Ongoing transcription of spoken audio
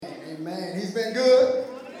Amen. He's been good.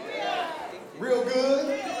 Real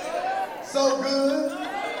good. So good.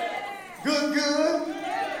 Good. Good.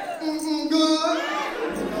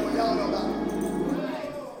 Y'all know about it.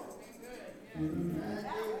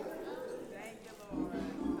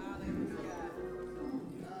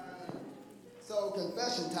 So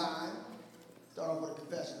confession time. Start off with a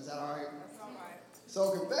confession. Is that all right? That's all right.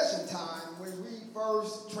 So confession time, when we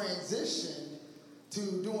first transitioned to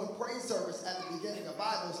doing praise service at the beginning of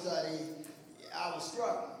Bible study, I was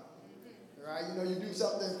struggling. Right? You know, you do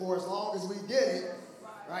something for as long as we did it.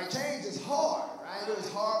 Right? Change is hard. Right? It was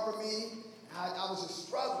hard for me. I was just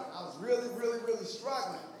struggling. I was really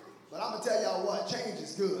struggling. But I'm going to tell y'all what, change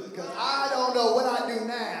is good. Because I don't know what I do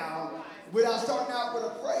now without starting out with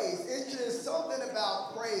a praise. It's just something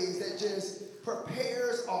about praise that just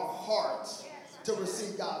prepares our hearts to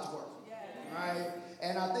receive God's word. Right?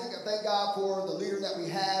 And I thank God for the leader that we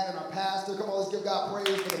have and our pastor. Come on, let's give God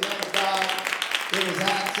praise for the man of God in his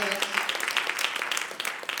absence.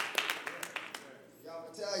 Y'all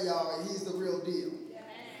can tell y'all, he's the real deal.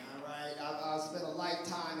 I've spent a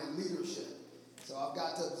lifetime in leadership. So I've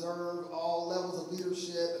got to observe all levels of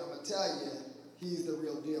leadership, and I'm going to tell you, he's the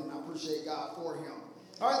real deal, and I appreciate God for him.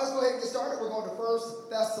 All right, let's go ahead and get started. We're going to 1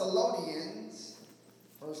 Thessalonians.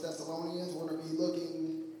 1 Thessalonians, we're going to be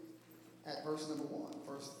looking at verse number 1.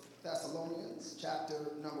 1 Thessalonians, chapter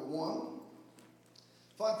number 1.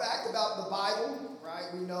 Fun fact about the Bible,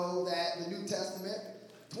 right? We know that the New Testament,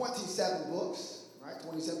 27 books, right?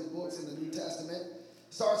 27 books in the New Testament.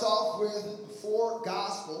 Starts off with 4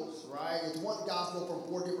 gospels, right? It's one gospel from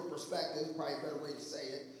 4 different perspectives, probably a better way to say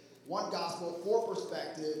it. One gospel, 4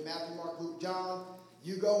 perspectives, Matthew, Mark, Luke, John.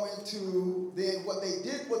 You go into then what they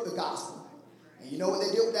did with the gospel. And you know what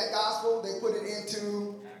they did with that gospel? They put it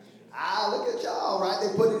into, look at y'all, right?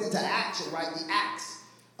 They put it into action, right? The Acts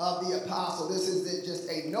of the Apostle. This isn't just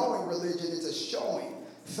a knowing religion, it's a showing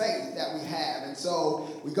faith that we have. And so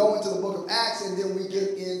we go into the book of Acts and then we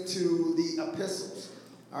get into the epistles.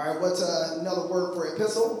 All right, what's another word for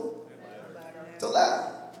epistle? It's a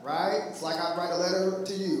letter, right? It's like I write a letter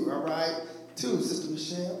to you, all right? To Sister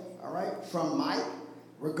Michelle, all right? From Mike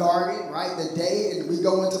regarding, right, the day, and we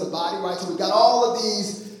go into the body, right? So we got all of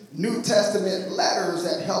these New Testament letters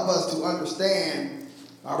that help us to understand,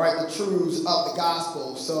 all right, the truths of the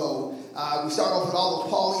gospel. So we start off with all the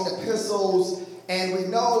Pauline epistles, and we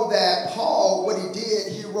know that Paul, what he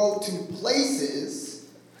did, he wrote to places.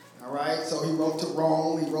 All right, so he wrote to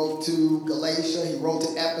Rome, he wrote to Galatia, he wrote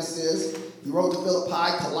to Ephesus, he wrote to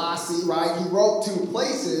Philippi, Colossae, right? He wrote to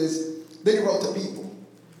places, then he wrote to people.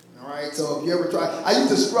 All right, so if you ever try, I used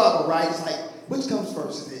to struggle, right? It's like, which comes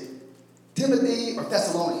first? Is it Timothy or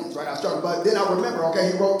Thessalonians, right? I struggled, but then I remember,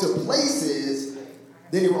 okay, he wrote to places,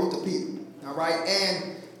 then he wrote to people. All right,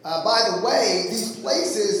 and by the way, these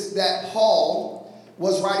places that Paul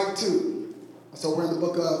was writing to, so we're in the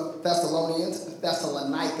book of Thessalonians,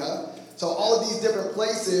 Thessalonica. So all of these different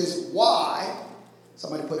places, why?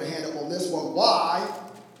 Somebody put a hand up on this one. Why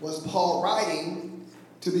was Paul writing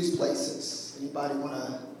to these places? Anybody want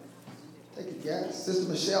to take a guess? Sister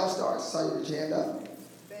Michelle starts. Saw your hand up.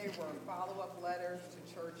 They were follow-up letters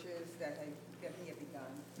to churches that he had begun.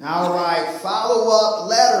 All right, follow-up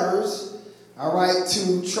letters, all right,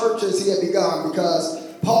 to churches he had begun, because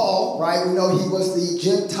Paul, right, we know he was the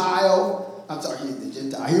Gentile. He's the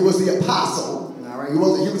Gentile. He was the apostle. All right, he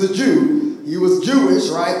was a Jew. He was Jewish,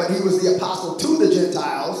 right? But he was the apostle to the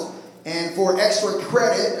Gentiles. And for extra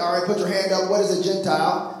credit, all right, put your hand up. What is a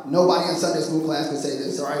Gentile? Nobody in Sunday school class can say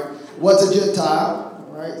this, all right? What's a Gentile?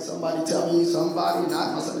 All right, somebody tell me. Somebody, not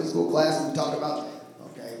in my Sunday school class, we talked about.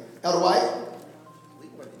 Okay, Elder White. We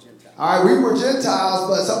were the Gentiles. All right, we were Gentiles,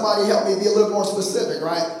 but somebody help me be a little more specific,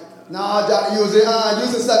 right? No, Johnny, you was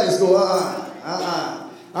in Sunday school.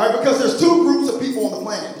 All right, because there's 2 groups of people on the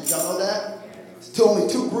planet. Did y'all know that? It's only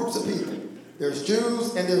 2 groups of people. There's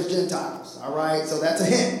Jews and there's Gentiles. All right, so that's a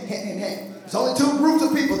hint. There's only 2 groups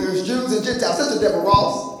of people. There's Jews and Gentiles. Sister Deborah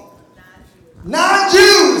Ross.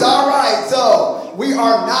 Non-Jews. All right, so we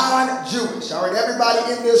are non-Jewish. All right,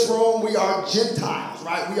 everybody in this room, we are Gentiles,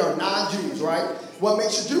 right? We are non-Jews, right? What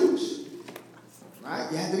makes you Jewish? Right?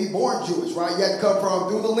 You had to be born Jewish, right? You had to come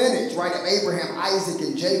through the lineage, right, of Abraham, Isaac,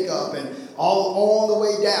 and Jacob, and all the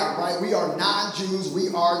way down, right? We are non-Jews. We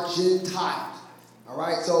are Gentiles, all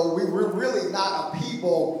right? So we were really not a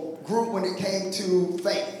people group when it came to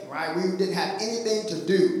faith, right? We didn't have anything to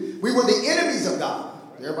do. We were the enemies of God.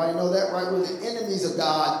 Everybody know that, right? We're the enemies of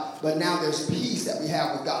God, but now there's peace that we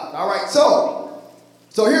have with God. All right, so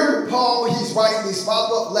here Paul, he's writing these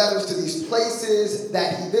follow-up letters to these places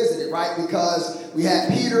that he visited, right? Because we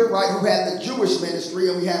had Peter, right, who had the Jewish ministry,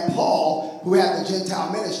 and we had Paul, who had the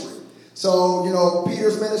Gentile ministry. So,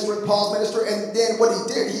 Peter's ministry, Paul's ministry, and then what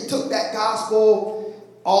he did, he took that gospel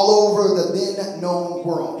all over the then known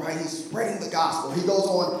world, right? He's spreading the gospel. He goes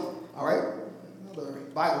on, all right, another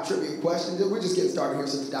Bible trivia question. We're just getting started here,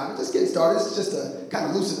 Sister Diamond. Just getting started. This is just to kind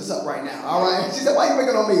of loosen us up right now, all right? She said, why are you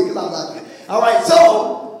picking on me? Because I love you. All right,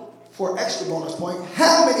 so for extra bonus point,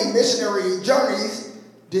 how many missionary journeys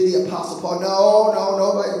did the Apostle Paul? No,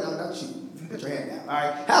 not you. Put your hand down. All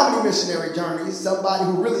right. How many missionary journeys? Somebody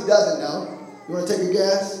who really doesn't know. You want to take a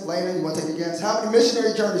guess? Lena, you want to take a guess? How many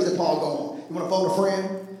missionary journeys did Paul go on? You want to phone a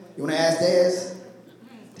friend? You want to ask Daz?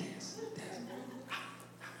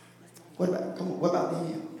 What about, come on, what about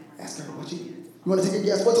Danielle? Ask her what you want to take a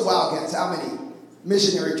guess? What's a wild guess? How many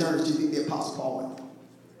missionary journeys do you think the Apostle Paul went on?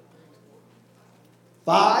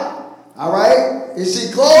 5? All right. Is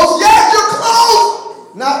she close? Yes, you're close.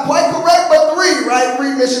 Not quite correct, but 3, right?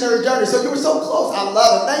 3 missionary journeys. So you were so close. I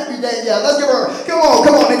love it. Thank you, Danielle. Let's give her, come on.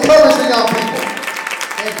 Encourage the young people.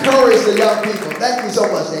 Encourage the young people. Thank you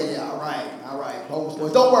so much, Danielle. All right. Bonus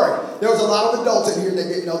boys. Don't worry. There was a lot of adults in here that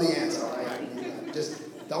didn't know the answer. All right. Just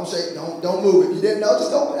don't shake. Don't move. If you didn't know,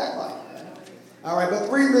 just don't act like it. All right. But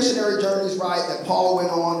 3 missionary journeys, right, that Paul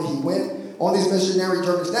went on. He went on these missionary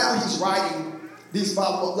journeys. Now he's writing these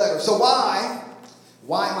follow-up letters. So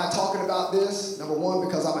why am I talking about this? Number 1,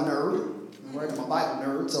 because I'm a nerd. Right? I'm a Bible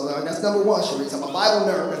nerd. So that's number 1, Sharice. I'm a Bible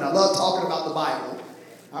nerd, and I love talking about the Bible.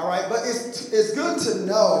 All right? But it's good to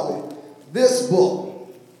know this book.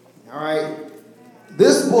 All right?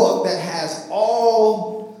 This book that has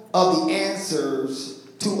all of the answers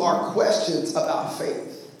to our questions about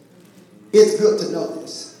faith. It's good to know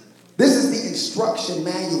this. This is the instruction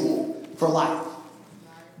manual for life.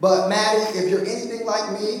 But Maddie, if you're anything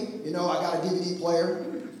like me, I got a DVD player.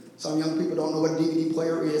 Some young people don't know what a DVD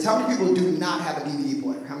player is. How many people do not have a DVD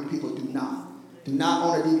player? How many people do not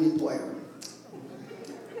own a DVD player?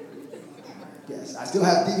 Yes, I still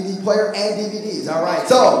have DVD player and DVDs. All right,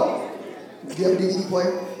 so, do you have a DVD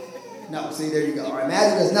player? No, see, there you go. All right,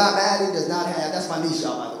 Maddie does not have, that's my niece,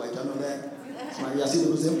 y'all, by the way. Y'all know that? Y'all see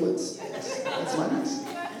the resemblance? That's my niece.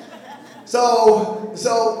 So,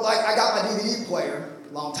 I got my DVD player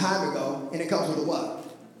a long time ago, and it comes with a what?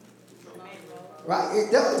 Right?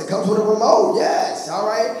 It does. It comes with a remote. Yes. All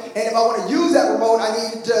right. And if I want to use that remote, I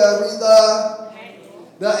need to read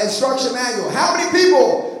the instruction manual. How many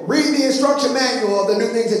people read the instruction manual of the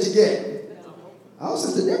new things that you get? Oh,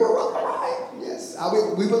 Sister Deborah, all right. Yes.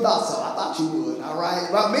 We would thought so. I thought you would. All right.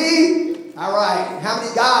 About me? All right. How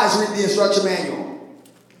many guys read the instruction manual?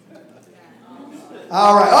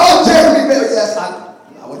 All right. Oh, Jeremy, yes.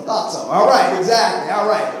 I would have thought so. All right. Exactly. All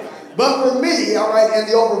right. But for me, all right, and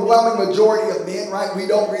the overwhelming majority of men, right, we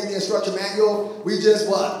don't read the instruction manual. We just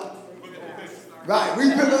what? Right, we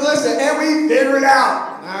listen and we figure it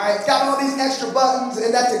out. All right, it's got all these extra buttons,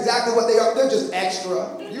 and that's exactly what they are. They're just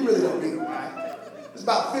extra. You really don't need them, right? There's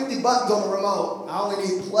about 50 buttons on the remote. I only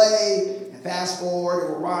need play and fast forward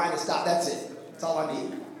and rewind and stop. That's it. That's all I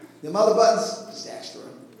need. Them other buttons, just extra.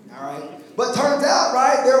 All right. But turns out,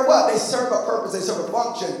 right, they're what? They serve a purpose. They serve a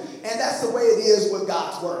function. And that's the way it is with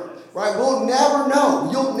God's word. Right? We'll never know.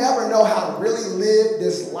 You'll never know how to really live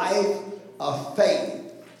this life of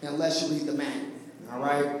faith unless you read the manual. All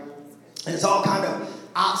right? And it's all kind of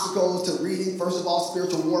obstacles to reading. First of all,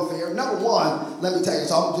 spiritual warfare. Number 1, let me tell you,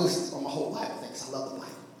 so I'm just on my whole Bible thing because I love the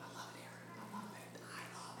Bible.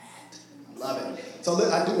 I love it. So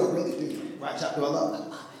I really do. Right, chapter, do I love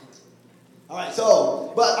it? All right,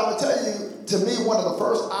 so, but I'm going to tell you, to me, one of the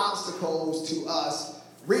first obstacles to us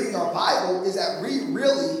reading our Bible is that we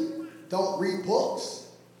really don't read books.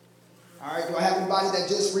 All right, do I have anybody that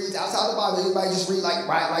just reads outside the Bible? Anybody just read,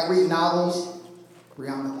 like read novels?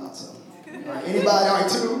 Brianna thought so. All right, anybody, all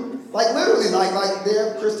right, 2? Like literally, like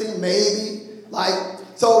there, Christine, maybe.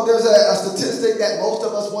 So there's a statistic that most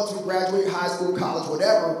of us, once we graduate high school, college,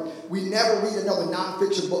 whatever, we never read another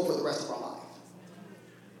nonfiction book for the rest of our life.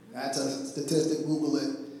 That's a statistic. Google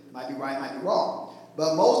it. Might be right, might be wrong.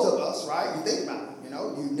 But most of us, right, you think about it,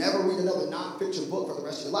 you never read another nonfiction book for the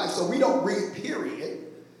rest of your life. So we don't read, period.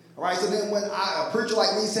 All right, so then when a preacher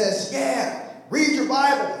like me says, yeah, read your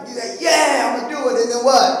Bible, you say, yeah, I'm going to do it, and then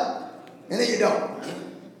what? And then you don't.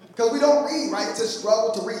 Because we don't read, right? It's a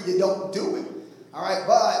struggle to read. You don't do it. All right,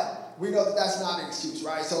 but we know that that's not an excuse,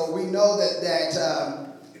 right? So we know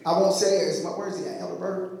that I won't say it. Where is he at? Elder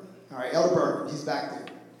Bird? All right, Elder Bird. He's back there.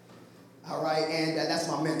 All right, and that's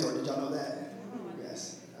my mentor. Did y'all know that?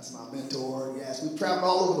 Yes, that's my mentor. Yes, we traveled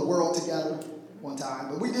all over the world together one time,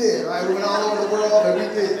 but we did, right? We went all over the world, and we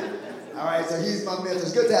did. All right, so he's my mentor.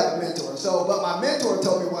 It's good to have a mentor. So, but my mentor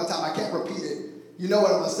told me one time, I can't repeat it, you know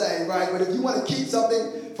what I'm going to say, right? But if you want to keep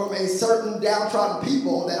something from a certain downtrodden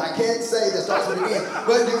people that I can't say that starts with an N,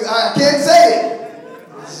 but I can't say it.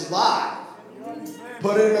 It's live.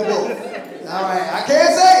 Put it in the book. All right, I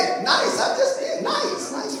can't say it. Nice, I just did.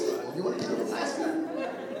 Nice people. You want to keep it from nice people?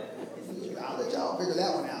 I'll let y'all figure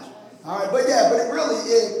that one out. All right, but it really,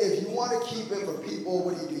 if you want to keep it from people,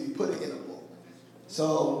 what do? You put it in a book.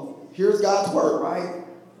 So here's God's word, right?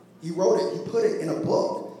 He wrote it. He put it in a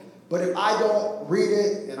book. But if I don't read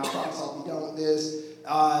it, and I promise I'll be done with this,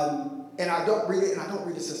 and I don't read it, and I don't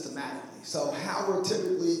read it systematically. So how we're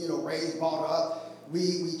typically, raised, brought up,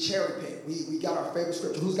 we cherry pick. We got our favorite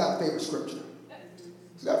scripture. Who's got a favorite scripture?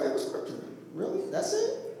 Who's got a favorite scripture? Really? That's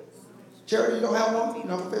it? Charity, you don't have one? You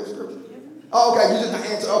don't have a favorite scripture? Oh, okay, you just not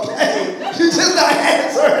answer. Okay, you just not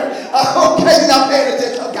answering. Okay, you're not paying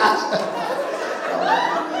attention. Gotcha.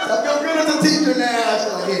 So I feel good as a teacher now. I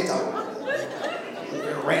feel like he ain't talking about that.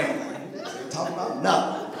 You're rambling. You're talking about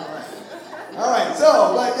nothing. All right,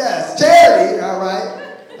 so, but yes, Charity, all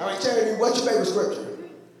right, Charity, what's your favorite scripture?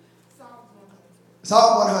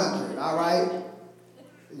 Psalm 100, all right.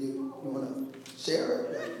 You want to share it?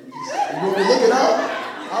 You want me to look it up?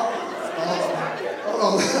 Hold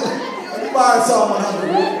on. Let me borrow Psalm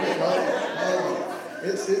 100.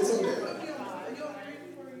 It's a good one.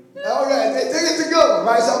 Okay, it's a good one,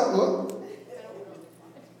 right? So,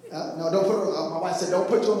 no, don't put it on. My wife said, don't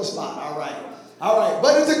put you on the spot. All right,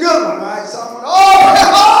 but it's a good one, right? Someone,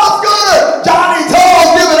 it's good. Johnny Toes,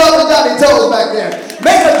 give it up to Johnny Toes back there.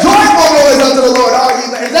 Make a joyful noise unto the Lord.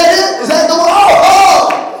 Is that it? Is that the one?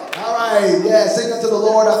 All right, yeah, sing unto the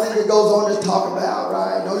Lord. I think it goes on to talk about,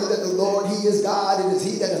 right? Know ye that the Lord, He is God. It is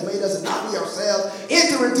He that has made us and not we ourselves.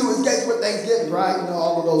 Enter into His gates with thanksgiving, right?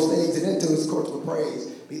 All of those things, and into His courts with praise.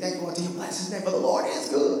 Be thankful unto Him. Bless His name, for the Lord is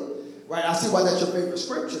good. Right? I see why that's your favorite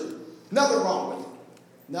scripture. Nothing wrong with it.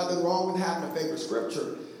 Nothing wrong with having a favorite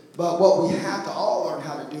scripture. But what we have to all learn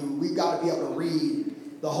how to do, we've got to be able to read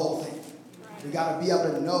the whole thing. We've got to be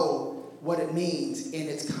able to know what it means in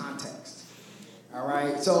its context. All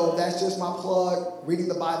right? So that's just my plug. Reading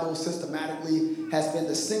the Bible systematically has been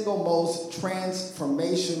the single most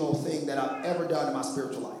transformational thing that I've ever done in my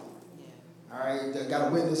spiritual life. All right? I got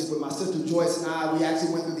a witness with my sister Joyce and I. We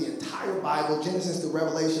actually went through the entire Bible, Genesis to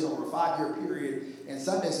Revelation, over a 5-year period in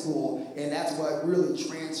Sunday school, and that's what really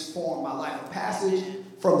transformed my life. A passage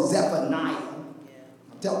from Zephaniah.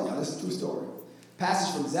 I'm telling y'all, this is a true story.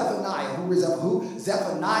 Passage from Zephaniah. Who?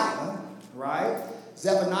 Zephaniah, right?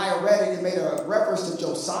 Zephaniah read it and made a reference to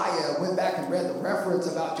Josiah, went back and read the reference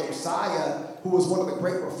about Josiah, who was one of the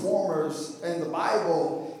great reformers in the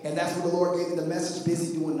Bible, and that's where the Lord gave me the message,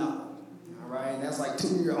 busy doing nothing. All right, and that's like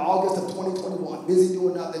August of 2021, busy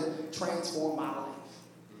doing nothing, transformed my life.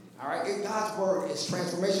 All right, and God's word is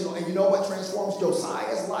transformational. And you know what transforms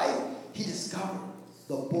Josiah's life? He discovered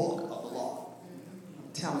the book of the law.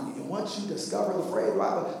 I'm telling you, and once you discover the phrase,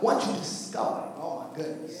 right? Once you discover, oh my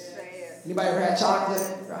goodness. Anybody ever had chocolate,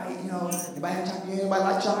 right? Anybody had chocolate? Anybody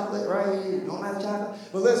like chocolate, right? You don't like chocolate?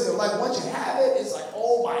 But listen, like once you have it, it's like,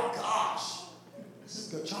 oh my gosh, this is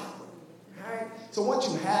good chocolate. All right? So once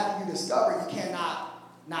you have it, you discover it, you cannot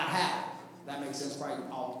not have it. That makes sense, right?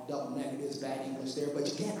 All double negatives, bad English there, but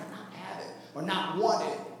you cannot not have it or not want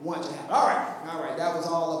it once you have it. All right. That was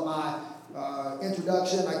all of my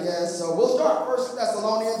introduction, I guess. So we'll start 1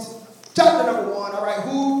 Ithessalonians, chapter number 1. All right,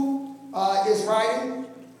 who is writing?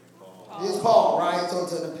 It's Paul, right? So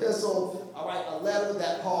it's an epistle, all right, a letter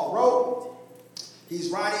that Paul wrote. He's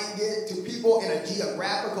writing it to people in a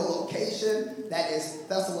geographical location that is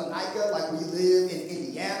Thessalonica, like we live in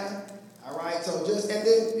Indiana. All right, so and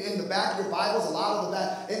then in the back of your Bibles, a lot of the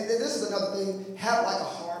back, and this is another thing, have like a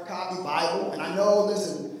hard copy Bible. And I know,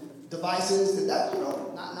 listen, devices, that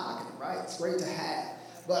not knocking it, right? It's great to have.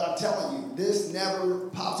 But I'm telling you, this never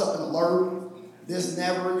pops up an alert. This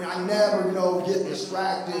never, I never, get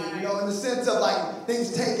distracted, in the sense of like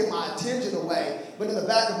things taking my attention away. But in the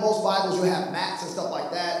back of most Bibles, you have maps and stuff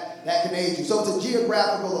like that can aid you. So it's a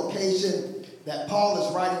geographical location that Paul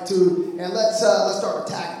is writing to. And let's start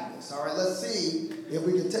attacking this. All right, let's see if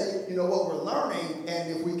we can take, what we're learning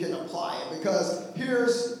and if we can apply it. Because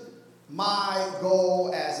here's my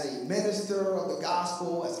goal as a minister of the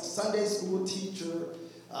gospel, as a Sunday school teacher,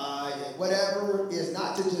 whatever, is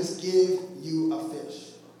not to just give you a fish.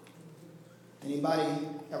 Anybody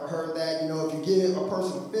ever heard that? If you give a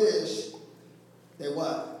person a fish, they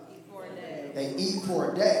what? Eat for a day. They eat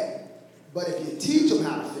for a day. But if you teach them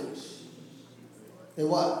how to fish, they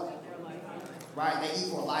what? Right? They eat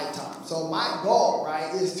for a lifetime. So my goal,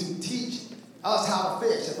 right, is to teach us how to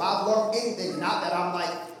fish. If I've learned anything, not that I'm like,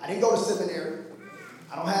 I didn't go to seminary.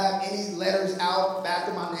 I don't have any letters out back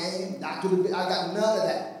of my name. I got none of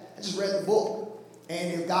that. I just read the book.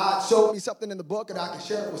 And if God showed me something in the book and I can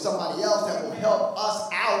share it with somebody else that will help us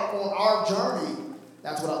out on our journey,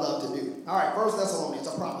 that's what I love to do. All right, 1 Thessalonians.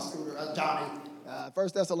 I promised Johnny. 1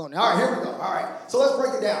 Thessalonians. All right, here we go. All right, so let's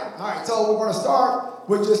break it down. All right, so we're going to start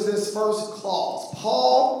with just this first clause.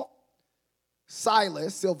 Paul,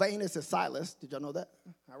 Silas, Silvanus is Silas. Did y'all know that?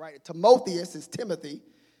 All right, Timotheus is Timothy.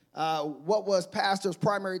 What was pastor's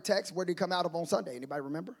primary text? Where did he come out of on Sunday? Anybody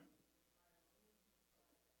remember?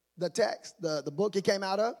 The text, the book he came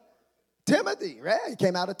out of? Timothy, right? He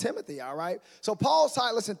came out of Timothy, all right? So Paul,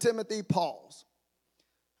 Silas, and Timothy, Paul's.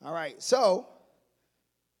 All right, so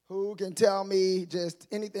who can tell me just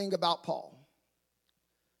anything about Paul?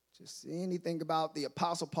 Just anything about the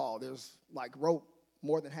Apostle Paul. There's wrote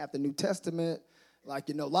more than half the New Testament.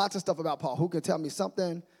 Lots of stuff about Paul. Who can tell me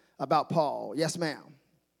something about Paul? Yes, ma'am.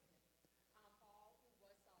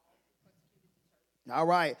 All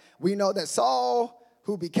right, we know that Saul,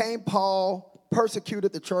 who became Paul,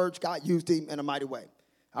 persecuted the church. God used him in a mighty way.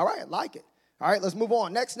 All right, I like it. All right, let's move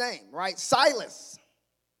on. Next name, right? Silas.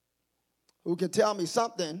 Who can tell me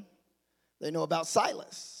something they know about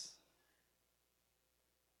Silas?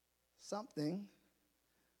 Something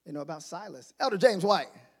they know about Silas. Elder James White.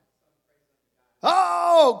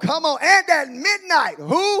 Oh, come on. And at midnight,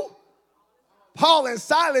 who? Paul and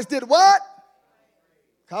Silas did what?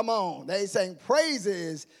 Come on. They sang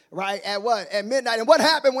praises, right, at what? At midnight. And what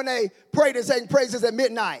happened when they prayed and sang praises at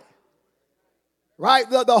midnight? Right?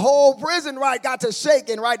 The whole prison, right, got to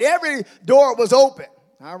shaking, right? Every door was open,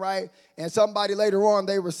 all right? And somebody later on,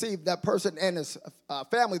 they received, that person and his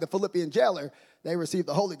family, the Philippian jailer, they received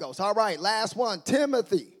the Holy Ghost. All right, last one,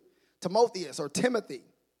 Timotheus or Timothy.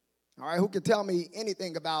 All right, who can tell me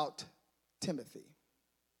anything about Timothy?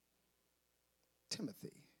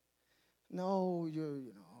 Timothy. No,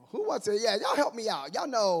 who wants to, y'all help me out. Y'all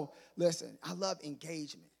know, listen, I love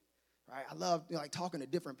engagement, right? I love talking to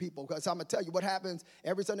different people because I'm going to tell you what happens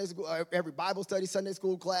every Sunday school, every Bible study, Sunday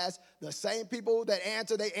school class, the same people that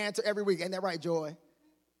answer, they answer every week. Ain't that right, Joy?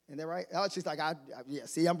 Ain't that right? Oh, she's like,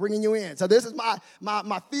 see, I'm bringing you in. So this is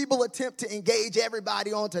my feeble attempt to engage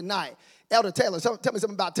everybody on tonight. Elder Taylor, tell me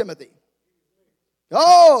something about Timothy.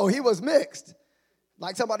 Oh, he was mixed.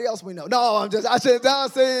 Like somebody else we know. No, I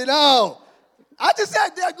shouldn't say no. I just said,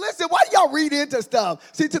 listen, why do y'all read into stuff?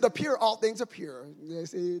 See, to the pure, all things are pure.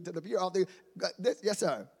 See, to the pure, all things. Yes,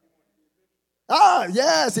 sir.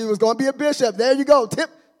 Yes, he was going to be a bishop. There you go.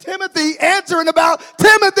 Timothy answering about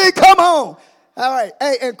Timothy. Come on. All right.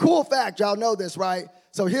 Hey, and cool fact, y'all know this, right?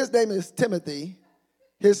 So his name is Timothy.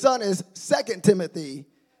 His son is 2 Timothy.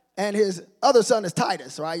 And his other son is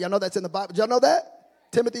Titus, right? Y'all know that's in the Bible. Did y'all know that?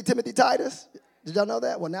 Timothy, Titus. Did y'all know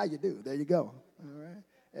that? Well, now you do. There you go. All right.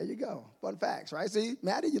 There you go. Fun facts, right? See,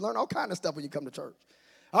 Maddie, you learn all kind of stuff when you come to church.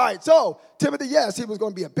 All right, so Timothy, yes, he was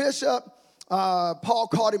going to be a bishop. Paul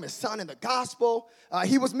called him his son in the gospel.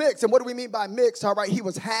 He was mixed. And what do we mean by mixed? All right, he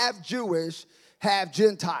was half Jewish, half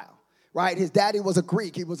Gentile, right? His daddy was a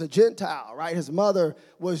Greek. He was a Gentile, right? His mother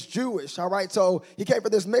was Jewish, all right? So he came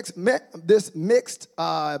from this mixed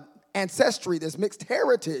ancestry, this mixed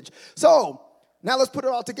heritage. So now let's put it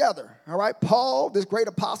all together, all right? Paul, this great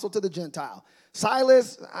apostle to the Gentile.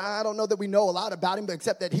 Silas, I don't know that we know a lot about him, but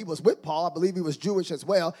except that he was with Paul. I believe he was Jewish as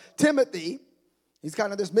well. Timothy, he's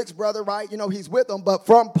kind of this mixed brother, right? He's with them. But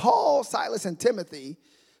from Paul, Silas, and Timothy,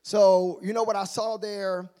 so you know what I saw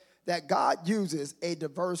there? That God uses a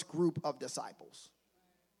diverse group of disciples.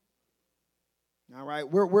 All right?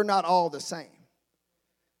 We're not all the same.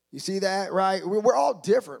 You see that, right? We're all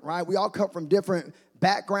different, right? We all come from different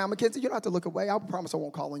background. Mackenzie, you don't have to look away. I promise I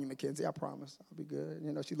won't call on you, Mackenzie. I promise. I'll be good.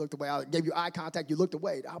 She looked away. I gave you eye contact. You looked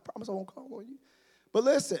away. I promise I won't call on you. But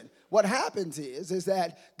listen, what happens is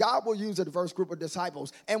that God will use a diverse group of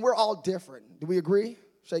disciples, and we're all different. Do we agree?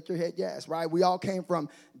 Shake your head, yes, right? We all came from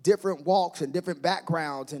different walks and different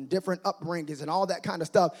backgrounds and different upbringings and all that kind of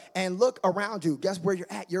stuff. And look around you. Guess where you're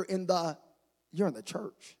at? You're in the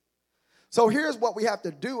church. So here's what we have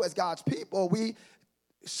to do as God's people. We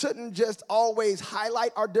shouldn't just always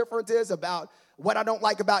highlight our differences about what I don't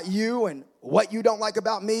like about you and what you don't like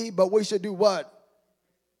about me, but we should do what?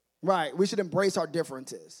 Right, we should embrace our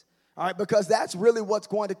differences, all right, because that's really what's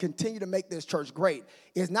going to continue to make this church great.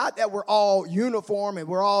 It's not that we're all uniform and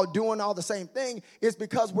we're all doing all the same thing. It's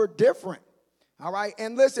because we're different, all right?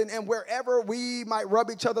 And listen, and wherever we might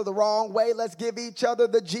rub each other the wrong way, let's give each other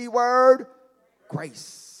the G word,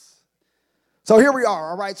 grace. So here we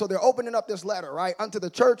are, all right? So they're opening up this letter, right, unto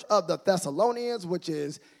the church of the Thessalonians, which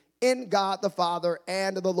is in God the Father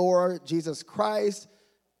and the Lord Jesus Christ.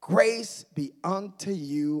 Grace be unto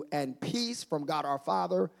you and peace from God our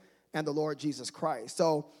Father and the Lord Jesus Christ.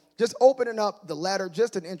 So just opening up the letter,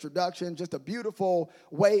 just an introduction, just a beautiful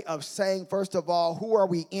way of saying, first of all, who are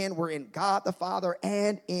we in? We're in God the Father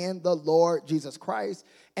and in the Lord Jesus Christ.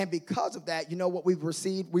 And because of that, you know what we've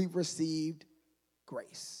received? We've received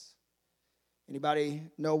grace. Anybody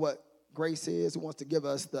know what grace is? Who wants to give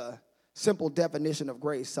us the simple definition of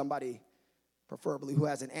grace? Somebody preferably who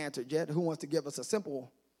hasn't answered yet. Who wants to give us a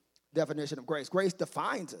simple definition of grace? Grace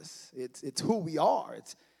defines us. It's who we are.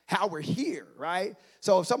 It's how we're here, right?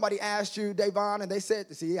 So if somebody asked you, Davon, and they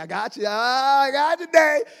said, see, I got you. I got you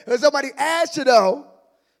today. If somebody asked you, though,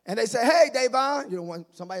 and they say, hey, Davon, you know, when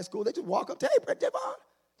somebody at school, they just walk up to, hey, Davon,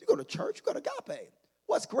 you go to church, you go to Agape.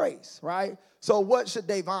 What's grace, right? So what should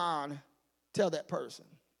Davon tell that person?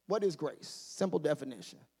 What is grace? Simple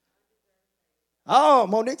definition. Oh,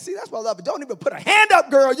 Monique, see, that's why I love it. Don't even put a hand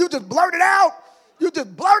up, girl. You just blurt it out. You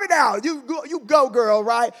just blurt it out. You go, girl,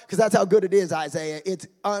 right? Because that's how good it is, Isaiah. It's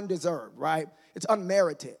undeserved, right? It's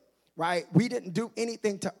unmerited, right? We didn't do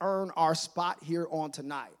anything to earn our spot here on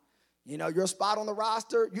tonight. You know, your spot on the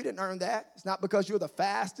roster, you didn't earn that. It's not because you're the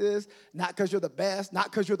fastest, not because you're the best,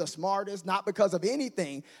 not because you're the smartest, not because of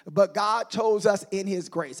anything, but God chose us in his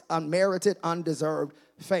grace, unmerited, undeserved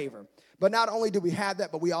favor. But not only do we have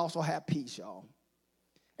that, but we also have peace, y'all.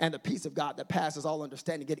 And the peace of God that passes all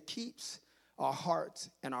understanding, it keeps our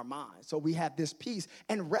hearts and our minds. So we have this peace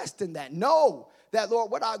and rest in that. Know that,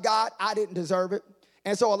 Lord, what I got, I didn't deserve it.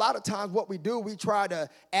 And so a lot of times what we do, we try to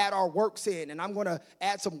add our works in, and I'm going to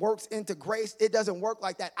add some works into grace. It doesn't work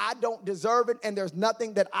like that. I don't deserve it, and there's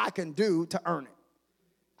nothing that I can do to earn it.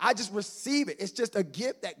 I just receive it. It's just a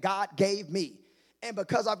gift that God gave me. And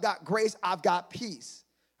because I've got grace, I've got peace.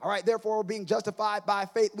 All right, therefore, we're being justified by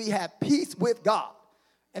faith. We have peace with God.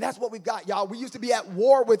 And that's what we've got, y'all. We used to be at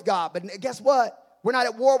war with God, but guess what? We're not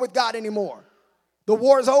at war with God anymore. The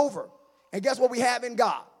war is over. And guess what we have in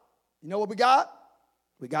God? You know what we got?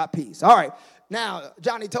 We got peace. All right. Now,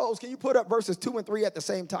 Johnny Toes, can you put up verses 2 and 3 at the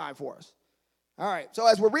same time for us? All right. So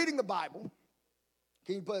as we're reading the Bible,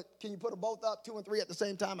 can you put them both up, 2 and 3 at the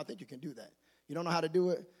same time? I think you can do that. You don't know how to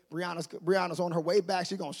do it? Brianna's on her way back.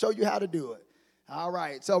 She's going to show you how to do it. All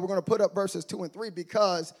right. So we're going to put up verses 2 and 3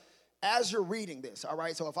 because as you're reading this, all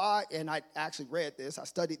right, so I actually read this, I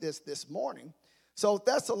studied this morning. So 1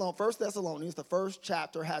 Thessalonians, the first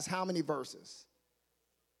chapter, has how many verses?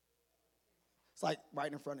 It's like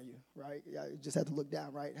right in front of you, right? Yeah, you just have to look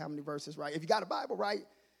down, right? How many verses, right? If you got a Bible, right?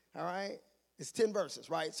 All right, it's 10 verses,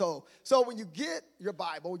 right? So when you get your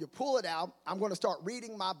Bible, you pull it out, I'm going to start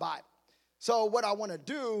reading my Bible. So what I want to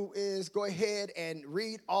do is go ahead and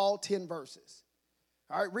read all 10 verses.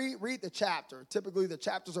 All right, read the chapter. Typically, the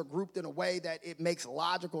chapters are grouped in a way that it makes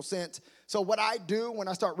logical sense. So what I do when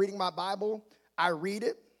I start reading my Bible, I read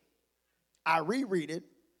it, I reread it,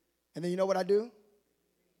 and then you know what I do?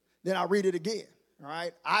 Then I read it again, all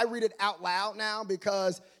right? I read it out loud now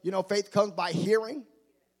because, you know, faith comes by hearing,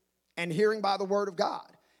 and hearing by the word of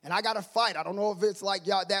God. And I got to fight. I don't know if it's like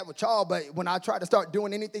y'all that with y'all, but when I try to start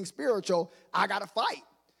doing anything spiritual, I got to fight.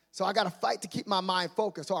 So I got to fight to keep my mind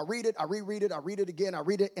focused. So I read it, I reread it, I read it again, I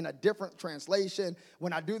read it in a different translation.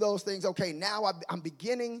 When I do those things, okay, now I'm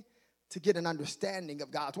beginning to get an understanding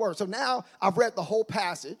of God's word. So now I've read the whole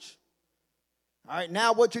passage. All right,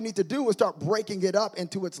 now what you need to do is start breaking it up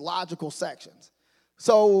into its logical sections.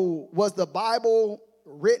 So was the Bible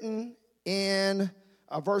written in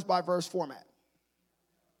a verse-by-verse format?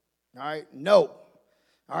 All right, no.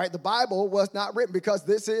 All right, the Bible was not written because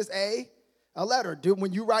this is a letter.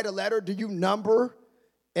 When you write a letter, do you number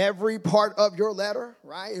every part of your letter,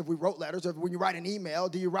 right? If we wrote letters, or when you write an email,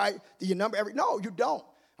 do you number every? No, you don't.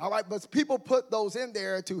 All right, but people put those in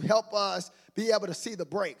there to help us be able to see the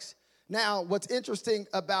breaks. Now, what's interesting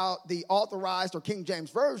about the Authorized or King James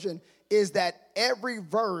Version is that every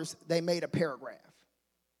verse, they made a paragraph.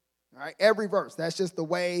 All right, every verse. That's just the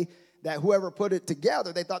way that whoever put it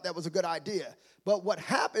together, they thought that was a good idea. But what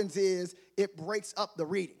happens is it breaks up the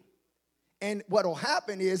reading. And what will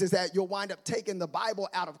happen is that you'll wind up taking the Bible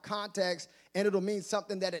out of context, and it'll mean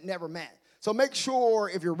something that it never meant. So make sure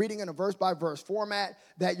if you're reading in a verse-by-verse format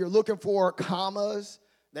that you're looking for commas,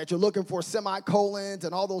 that you're looking for semicolons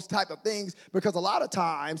and all those type of things, because a lot of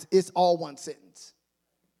times it's all one sentence.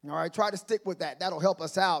 All right, try to stick with that. That'll help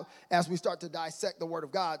us out as we start to dissect the Word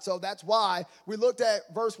of God. So that's why we looked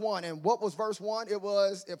at verse 1. And what was verse 1? It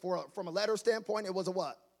was, from a letter standpoint, it was a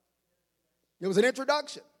what? It was an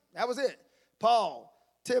introduction. That was it. Paul,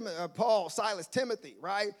 Silas, Timothy,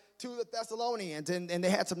 right, to the Thessalonians, and they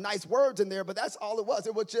had some nice words in there, but that's all it was.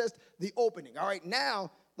 It was just the opening. All right,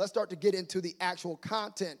 now let's start to get into the actual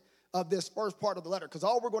content of this first part of the letter, because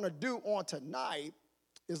all we're going to do on tonight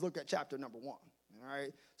is look at chapter number 1. All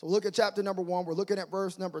right, so look at chapter number 1. We're looking at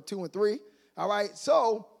verse number 2 and 3. All right,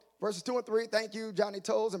 so verses 2 and 3, thank you, Johnny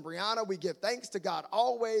Toes and Brianna. We give thanks to God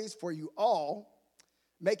always for you all,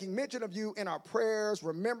 making mention of you in our prayers,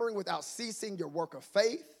 remembering without ceasing your work of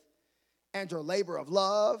faith and your labor of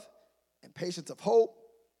love and patience of hope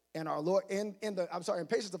in our Lord and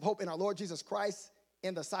patience of hope in our Lord Jesus Christ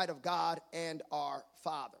in the sight of God and our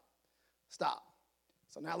Father. Stop.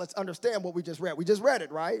 So now let's understand what we just read. We just read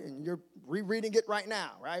it, right? And you're rereading it right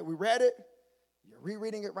now, right? We read it. You're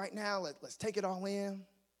rereading it right now. Let's take it all in.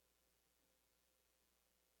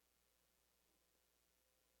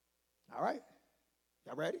 All right.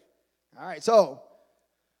 Y'all ready? All right. So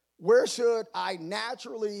where should I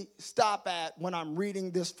naturally stop at when I'm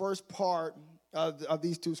reading this first part of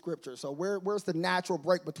these two scriptures? So where's the natural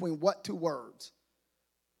break between what two words?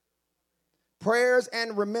 Prayers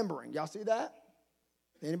and remembering. Y'all see that?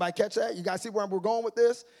 Anybody catch that? You guys see where we're going with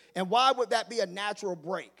this? And why would that be a natural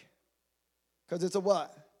break? Because it's a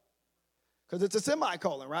what? Because it's a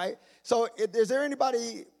semicolon, right? So is there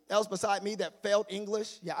anybody else beside me that failed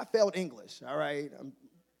English? Yeah, I failed English, all right?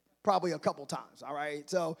 Probably a couple times, all right?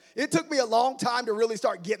 So it took me a long time to really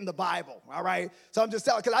start getting the Bible, all right? So I'm just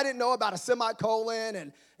telling, because I didn't know about a semicolon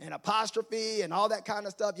and apostrophe and all that kind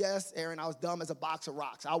of stuff. Yes, Aaron, I was dumb as a box of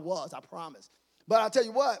rocks. I promise. But I'll tell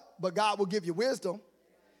you what, but God will give you wisdom,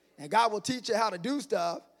 and God will teach you how to do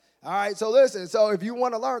stuff, all right? So listen, so if you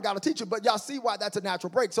want to learn, God will teach you, but y'all see why that's a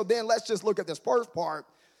natural break. So then let's just look at this first part.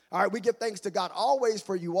 All right, we give thanks to God always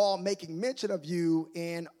for you all, making mention of you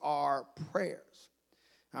in our prayers.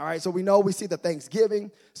 All right, so we know we see the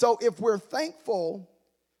thanksgiving. So if we're thankful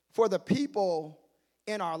for the people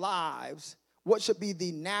in our lives, what should be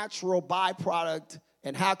the natural byproduct,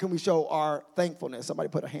 and how can we show our thankfulness? Somebody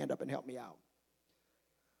put a hand up and help me out.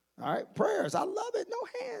 All right, prayers. I love it. No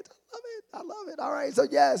hands. I love it. All right, so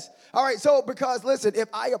yes. All right, so because, listen, if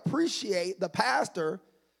I appreciate the pastor,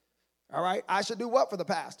 all right, I should do what for the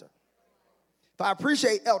pastor? If I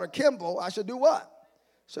appreciate Elder Kimball, I should do what?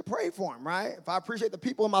 Should pray for him, right? If I appreciate the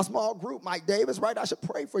people in my small group, Mike Davis, right, I should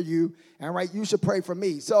pray for you, and right, you should pray for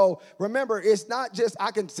me. So remember, it's not just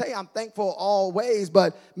I can say I'm thankful always,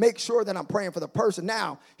 but make sure that I'm praying for the person.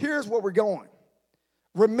 Now, here's where we're going.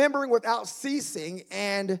 Remembering without ceasing,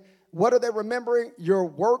 and what are they remembering? Your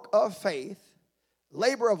work of faith,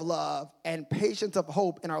 labor of love, and patience of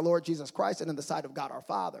hope in our Lord Jesus Christ and in the sight of God our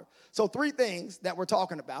Father. So 3 things that we're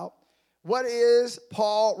talking about. What is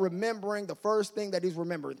Paul remembering? The first thing that he's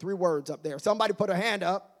remembering. 3 words up there. Somebody put a hand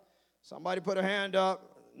up. Somebody put a hand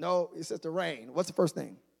up. No, it's Sister Rain. What's the first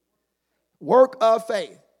thing? Work of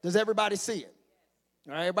faith. Does everybody see it?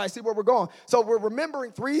 All right, everybody see where we're going? So we're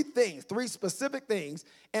remembering 3 things, 3 specific things,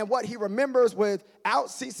 and what he remembers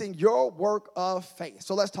without ceasing your work of faith.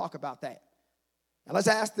 So let's talk about that. And let's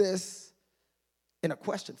ask this in a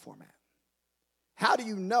question format. How do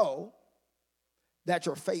you know that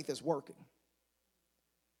your faith is working?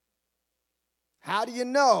 How do you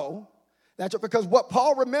know that because what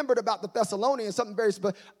Paul remembered about the Thessalonians, something very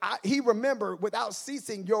specific, he remembered without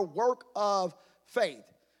ceasing your work of faith.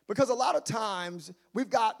 Because a lot of times we've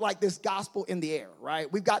got like this gospel in the air,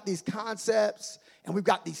 right? We've got these concepts and we've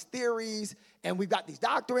got these theories and we've got these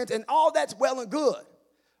doctrines, and all that's well and good.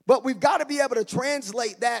 But we've got to be able to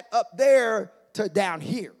translate that up there to down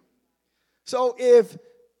here. So if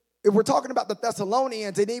we're talking about the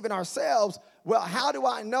Thessalonians and even ourselves, well, how do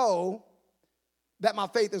I know that my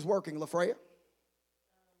faith is working, LaFreya?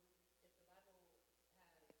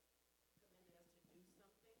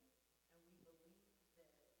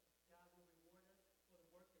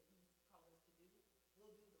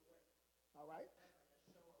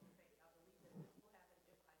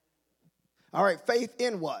 All right, faith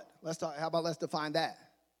in what? Let's define that.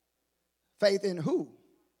 Faith in who?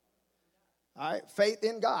 All right, faith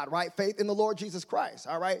in God, right? Faith in the Lord Jesus Christ,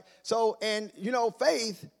 all right? So, and you know,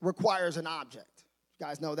 faith requires an object. You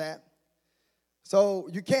guys know that? So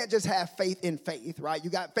you can't just have faith in faith, right?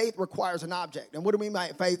 Faith requires an object. And what do we mean by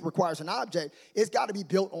faith requires an object? It's got to be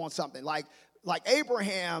built on something. Like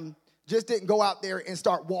Abraham just didn't go out there and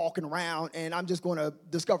start walking around and I'm just going to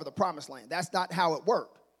discover the promised land. That's not how it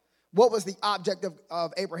worked. What was the object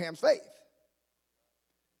of Abraham's faith?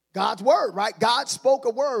 God's word, right? God spoke a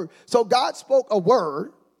word. So God spoke a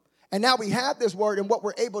word, and now we have this word, and what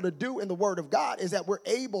we're able to do in the word of God is that we're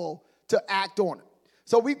able to act on it.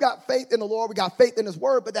 So we've got faith in the Lord, we got faith in his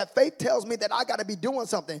word, but that faith tells me that I got to be doing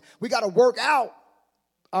something. We got to work out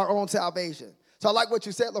our own salvation. So I like what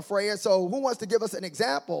you said, LaFreya. So who wants to give us an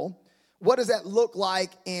example? What does that look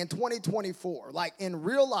like in 2024? Like in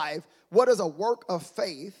real life, what does a work of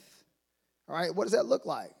faith All right, what does that look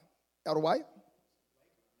like? Elder White?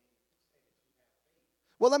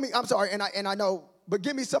 Well, I'm sorry, and I know, but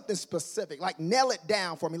give me something specific. Like nail it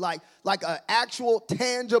down for me, like an actual,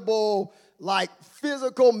 tangible, like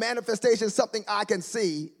physical manifestation, something I can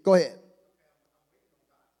see. Go ahead.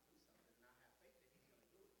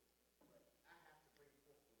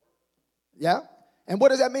 Yeah? And what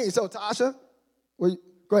does that mean? So, Tasha,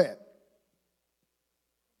 go ahead.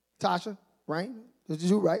 Tasha, Rain, this is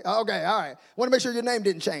you, right? Okay, all right. Want to make sure your name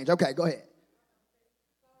didn't change. Okay, go ahead.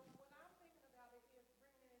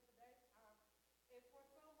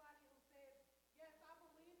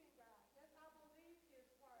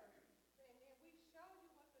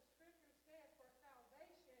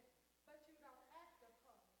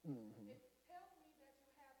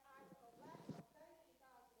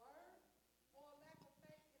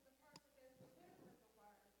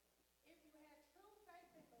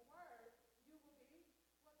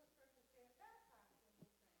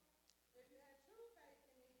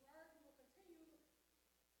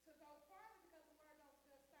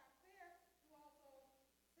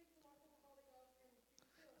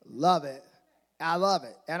 Love it. I love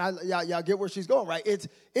it. And y'all get where she's going, right? It's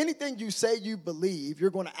anything you say you believe,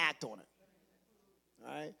 you're going to act on it.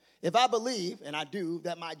 All right? If I believe, and I do,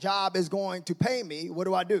 that my job is going to pay me,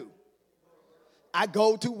 what do? I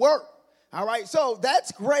go to work. All right? So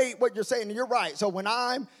that's great what you're saying, and you're right. So when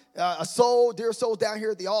I'm dear souls down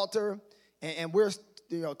here at the altar, and we're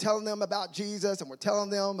telling them about Jesus, and we're telling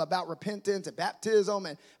them about repentance and baptism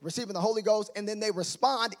and receiving the Holy Ghost, and then they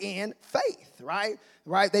respond in faith, right?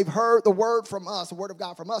 Right? They've heard the word from us, the word of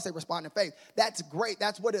God from us. They respond in faith. That's great.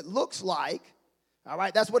 That's what it looks like. All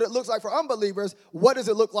right? That's what it looks like for unbelievers. What does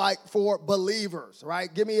it look like for believers,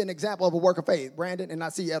 right? Give me an example of a work of faith. Brandon, and I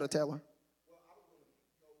see you, Elder Taylor.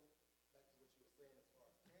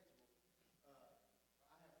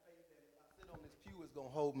 Going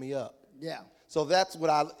to hold me up. Yeah. So that's what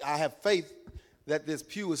I have faith that this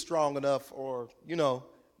pew is strong enough, or,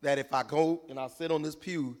 that if I go and I sit on this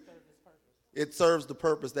pew, it serves the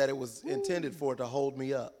purpose that it was intended for, to hold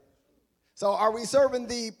me up. So are we serving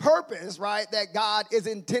the purpose, right, that God is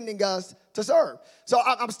intending us to serve? So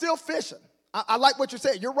I'm still fishing. I like what you're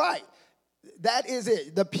saying. You're right. That is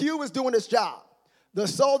it. The pew is doing its job. The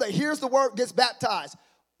soul that hears the word gets baptized.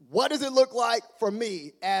 What does it look like for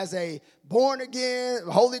me as a born-again,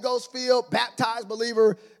 Holy Ghost-filled, baptized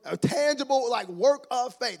believer, a tangible, work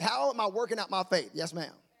of faith? How am I working out my faith? Yes,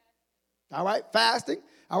 ma'am. All right, fasting.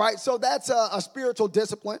 All right, so that's a spiritual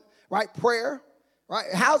discipline, right? Prayer, right?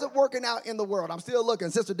 How's it working out in the world? I'm still looking.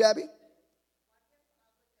 Sister Debbie?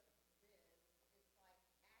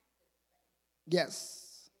 Yes.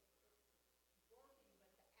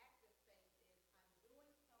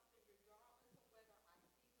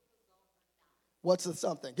 What's the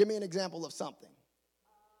something? Give me an example of something.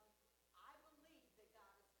 I believe that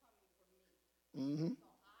God is coming for me. So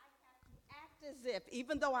I have to act as if,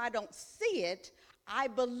 even though I don't see it, I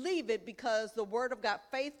believe it, because the word of God,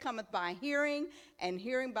 faith cometh by hearing, and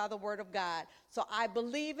hearing by the word of God. So I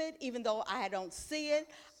believe it, even though I don't see it.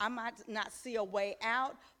 I might not see a way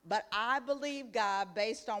out, but I believe God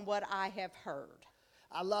based on what I have heard.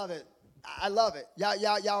 I love it. I love it.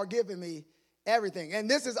 Y'all are giving me everything. And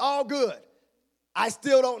this is all good. I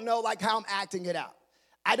still don't know, how I'm acting it out.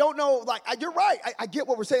 I don't know, you're right. I get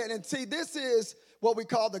what we're saying. And see, this is what we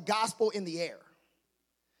call the gospel in the air,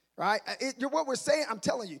 right? What we're saying, I'm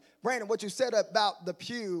telling you, Brandon, what you said about the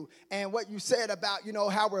pew and what you said about,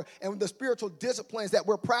 how and the spiritual disciplines that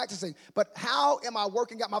we're practicing. But how am I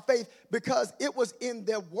working out my faith? Because it was in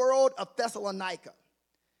the world of Thessalonica.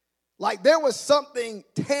 There was something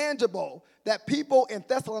tangible that people in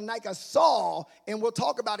Thessalonica saw, and we'll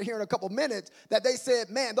talk about it here in a couple minutes, that they said,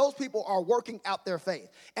 man, those people are working out their faith.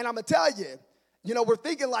 And I'm going to tell you, we're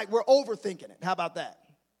thinking we're overthinking it. How about that?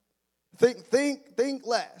 Think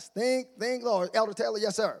less. Think Lord. Elder Taylor,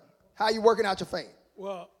 yes, sir. How are you working out your faith?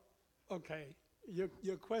 Well, okay.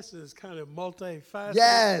 Your question is kind of multifaceted.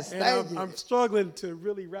 Yes, thank you. I'm struggling to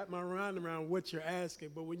really wrap my mind around what you're asking.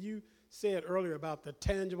 But when you said earlier about the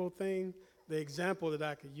tangible thing, the example that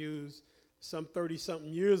I could use, some 30-something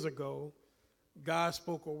years ago, God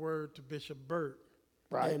spoke a word to Bishop Burt.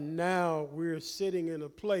 Right. And now we're sitting in a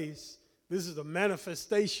place, this is a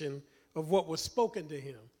manifestation of what was spoken to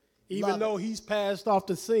him. Even though he's passed off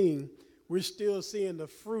the scene, we're still seeing the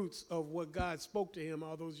fruits of what God spoke to him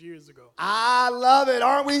all those years ago. I love it.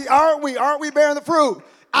 Aren't we bearing the fruit?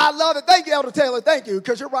 I love it. Thank you, Elder Taylor. Thank you.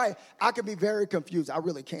 Because you're right. I can be very confused. I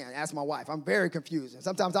really can. Ask my wife. I'm very confused. And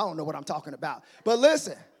sometimes I don't know what I'm talking about. But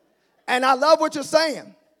listen, and I love what you're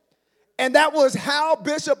saying. And that was how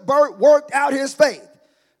Bishop Burt worked out his faith.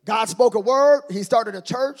 God spoke a word. He started a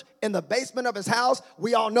church in the basement of his house.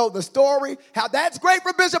 We all know the story. How that's great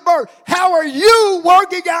for Bishop Bird. How are you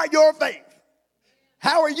working out your faith?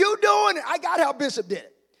 How are you doing it? I got how Bishop did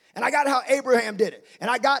it. And I got how Abraham did it. And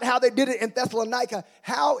I got how they did it in Thessalonica.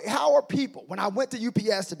 How are people, when I went to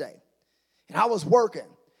UPS today and I was working,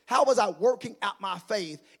 how was I working out my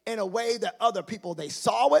faith in a way that other people, they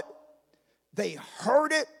saw it, they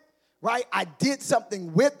heard it, right? I did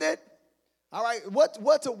something with it. All right,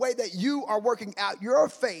 what's a way that you are working out your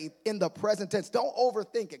faith in the present tense? Don't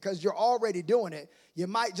overthink it because you're already doing it. You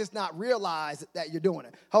might just not realize that you're doing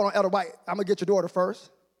it. Hold on, Elder White. I'm going to get your daughter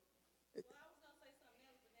first.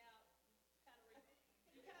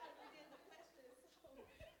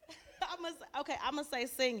 I'm going to say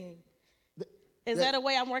singing. Is that a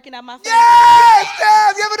way I'm working out my faith?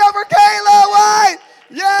 Yes, give it up for Kayla White.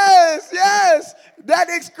 Yes. That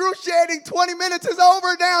excruciating 20 minutes is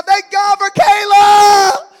over now. Thank God for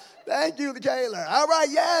Kayla. Thank you, Kayla. All right,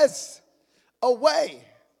 yes. A way.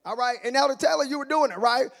 All right, and Elder Taylor, you were doing it,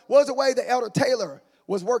 right? What was the way that Elder Taylor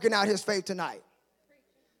was working out his faith tonight?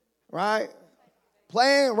 Right?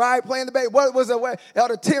 Playing the bass. What was the way?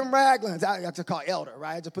 Elder Tim Ragland. I have to call Elder,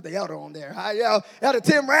 right? I just put the Elder on there. Right? Elder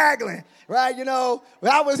Tim Ragland, right?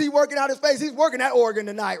 How was he working out his faith? He's working that organ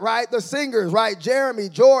tonight, right? The singers, right? Jeremy,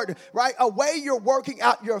 Jordan, right? A way you're working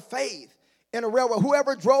out your faith in a railroad.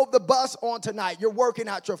 Whoever drove the bus on tonight, you're working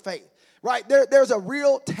out your faith. Right? There's a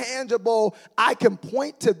real tangible, I can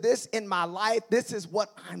point to this in my life. This is what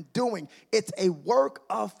I'm doing. It's a work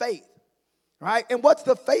of faith. Right? And what's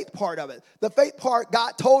the faith part of it? The faith part,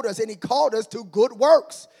 God told us, and he called us to good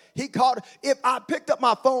works. If I picked up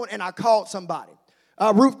my phone and I called somebody,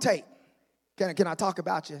 Ruth Tate, can I talk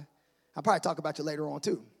about you? I'll probably talk about you later on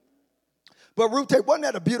too. But Ruth Tate, wasn't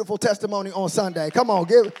that a beautiful testimony on Sunday? Come on,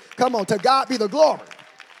 to God be the glory.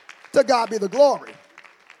 To God be the glory.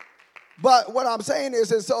 But what I'm saying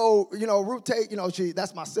is so, Ruth Tate,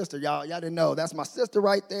 that's my sister, y'all. Y'all didn't know. That's my sister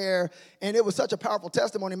right there. And it was such a powerful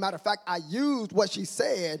testimony. Matter of fact, I used what she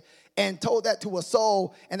said and told that to a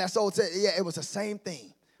soul. And that soul said, yeah, it was the same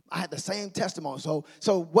thing. I had the same testimony. So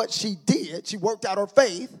what she did, she worked out her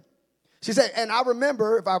faith. She said, and I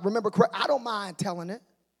remember, if I remember correct, I don't mind telling it.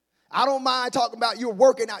 I don't mind talking about you're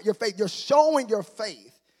working out your faith. You're showing your faith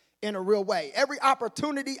in a real way. Every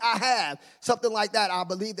opportunity I have, something like that, I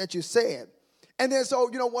believe that you said. And then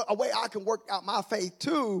a way I can work out my faith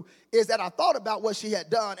too is that I thought about what she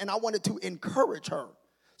had done and I wanted to encourage her.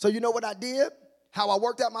 So you know what I did? How I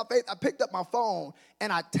worked out my faith? I picked up my phone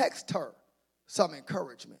and I texted her some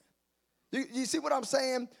encouragement. You see what I'm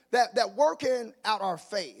saying? That working out our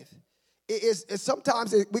faith is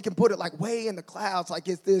sometimes we can put it like way in the clouds, like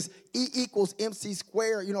it's this E equals MC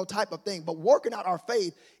square, type of thing. But working out our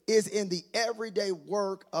faith is in the everyday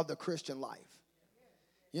work of the Christian life.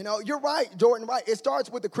 You're right, Jordan, right. It starts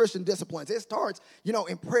with the Christian disciplines. It starts,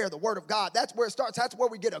 in prayer, the word of God. That's where it starts. That's where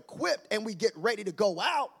we get equipped and we get ready to go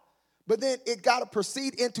out. But then it got to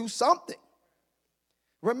proceed into something.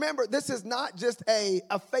 Remember, this is not just a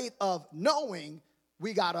faith of knowing.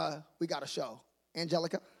 We gotta show.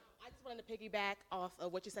 Angelica? I just wanted to piggyback off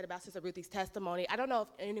of what you said about Sister Ruthie's testimony. I don't know if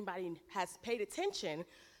anybody has paid attention,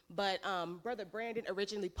 but Brother Brandon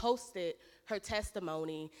originally posted her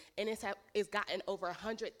testimony, and it's gotten over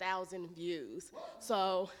 100,000 views.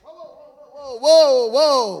 So,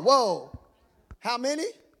 Whoa. How many?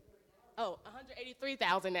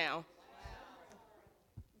 183,000 now.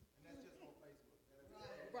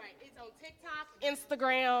 Right, it's on TikTok,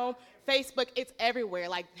 Instagram, Facebook, it's everywhere.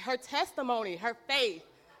 Like her testimony, her faith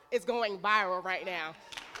is going viral right now.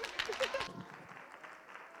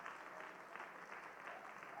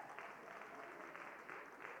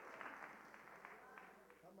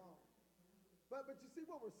 But you see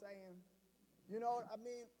what we're saying?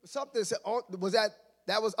 Something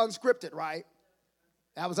that was unscripted, right?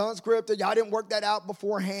 That was unscripted. Y'all didn't work that out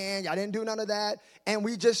beforehand. Y'all didn't do none of that. And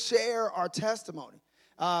we just share our testimony.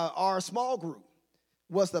 Our small group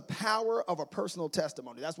was the power of a personal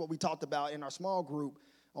testimony. That's what we talked about in our small group.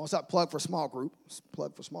 Plug for small group.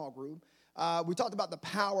 We talked about the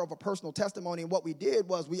power of a personal testimony. And what we did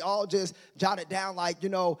was we all just jotted down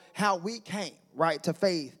how we came, right, to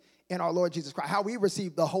faith in our Lord Jesus Christ, how we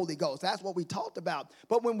received the Holy Ghost. That's what we talked about.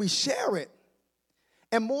 But when we share it,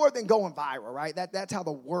 and more than going viral, right, that's how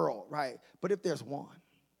the world, right, but if there's one.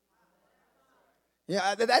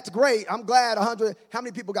 Yeah, that's great. I'm glad 100, how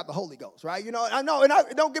many people got the Holy Ghost, right? I know, and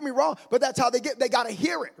don't get me wrong, but that's how they got to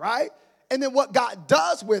hear it, right? And then what God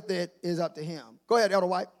does with it is up to him. Go ahead, Elder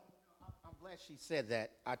White. I'm glad she said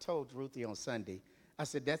that. I told Ruthie on Sunday, I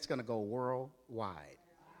said, that's going to go worldwide.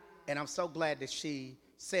 And I'm so glad that she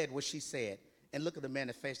said what she said. and look at the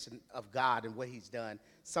manifestation of God and what he's done.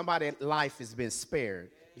 Somebody's life has been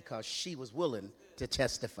spared because she was willing to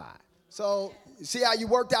testify. So, see how you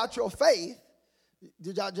worked out your faith?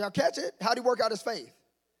 Did y'all catch it? How did he work out his faith?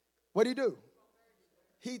 What did he do?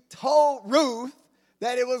 He told Ruth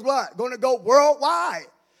that it was what? Going to go worldwide.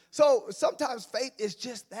 So sometimes faith is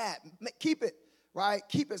just that. Keep it, right?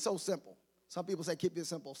 Keep it so simple. Some people say keep it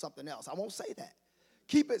simple, something else. I won't say that.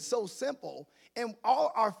 Keep it so simple. And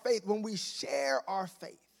all our faith, when we share our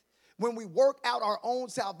faith, when we work out our own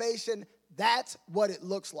salvation, that's what it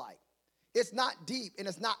looks like. It's not deep and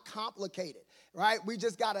it's not complicated, right? We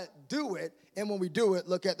just got to do it. And when we do it,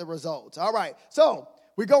 look at the results. All right. So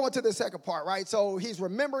we go into the second part, right? So he's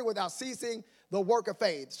remembering without ceasing the work of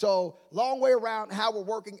faith. So long way around how we're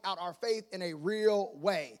working out our faith in a real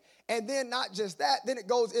way. And then not just that, then it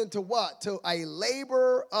goes into what? To a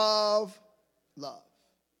labor of love.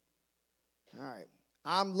 All right.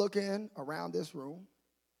 I'm looking around this room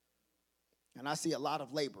and I see a lot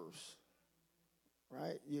of laborers,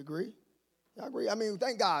 right? You agree? I agree. I mean,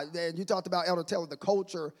 thank God that you talked about, Elder Taylor, the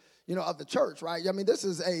culture, of the church, right? I mean, this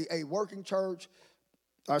is a working church.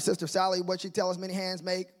 Our sister Sally, what she tells us, many hands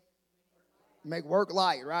make work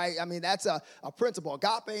light, right? I mean, that's a principle.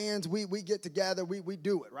 Agapeans, we get together, we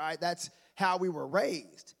do it, right? That's how we were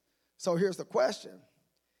raised. So here's the question.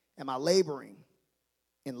 Am I laboring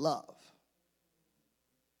in love?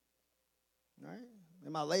 Right?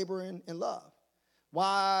 Am I laboring in love?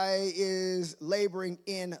 Why is laboring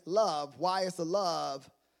in love? Why is the love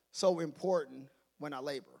so important when I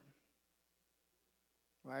labor?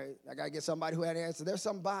 Right? I got to get somebody who had an answer. There's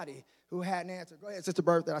somebody who had an answer. Go ahead, Sister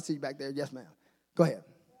Bertha. I see you back there. Yes, ma'am. Go ahead.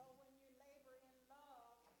 Well, when you labor in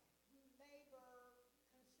love, you labor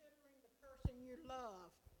considering the person you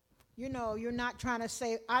love. You're not trying to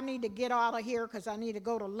say, I need to get out of here because I need to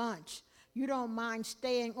go to lunch. You don't mind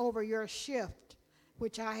staying over your shift,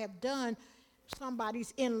 which I have done.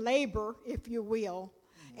 Somebody's in labor, if you will,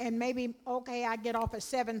 and maybe, okay, I get off at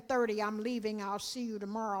 7:30, I'm leaving, I'll see you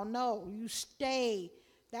tomorrow. No, you stay.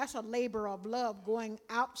 That's a labor of love, going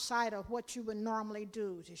outside of what you would normally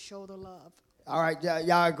do to show the love. All right,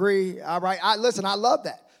 y'all agree? All right, listen, I love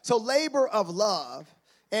that. So labor of love,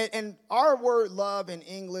 and our word love in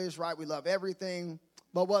English, right, we love everything,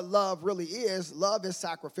 but what love really is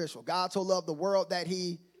sacrificial. God so loved the world that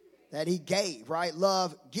he gave, right?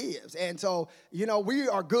 Love gives. And so, we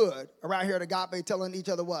are good around here at Agape telling each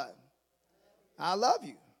other what? I love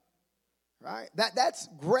you, right? That's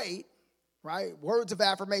great, right? Words of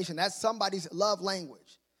affirmation. That's somebody's love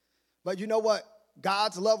language. But you know what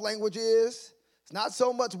God's love language is? It's not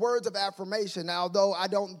so much words of affirmation, although I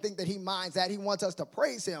don't think that he minds that. He wants us to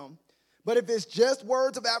praise him. But if it's just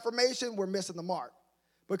words of affirmation, we're missing the mark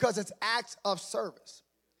because it's acts of service.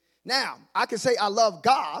 Now, I can say I love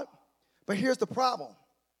God, but here's the problem.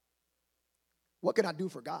 What can I do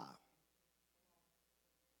for God?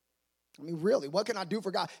 I mean, really, what can I do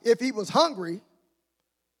for God? If he was hungry,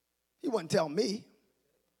 he wouldn't tell me,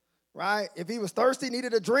 right? If he was thirsty,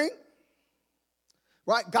 needed a drink,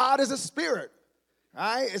 right? God is a spirit,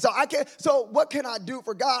 right? So what can I do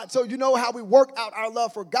for God? So you know how we work out our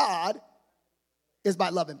love for God is by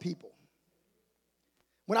loving people.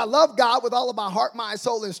 When I love God with all of my heart, mind,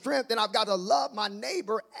 soul, and strength, then I've got to love my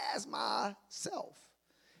neighbor as myself.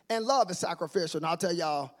 And love is sacrificial. And I'll tell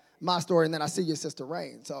y'all my story, and then I see your sister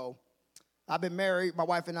Rain. So I've been married. My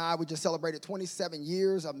wife and I, we just celebrated 27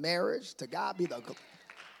 years of marriage. To God be the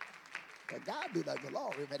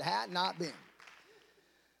glory if it had not been.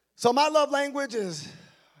 So my love language is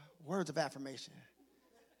words of affirmation.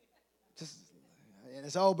 And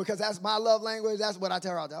so because that's my love language, that's what I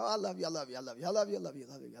tell her all the time. Oh, I love you, I love you, I love you, I love you, I love you,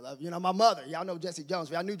 I love you, I love you. My mother, y'all know Jessie Jones.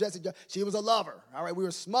 If y'all knew Jessie Jones, she was a lover, all right? We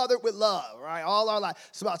were smothered with love, right, all our life.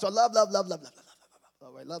 So I love,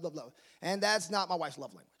 right? Love. And that's not my wife's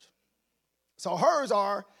love language. So hers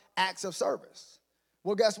are acts of service.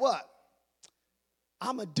 Well, guess what?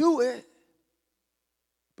 I'm going to do it,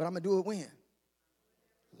 but I'm going to do it when?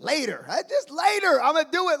 Later. Just later. I'm going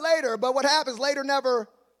to do it later. But what happens? Later never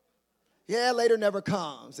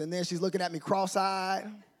comes. And then she's looking at me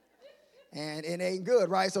cross-eyed. And it ain't good,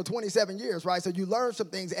 right? So 27 years, right? So you learn some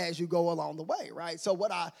things as you go along the way, right? So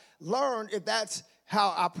what I learned, if that's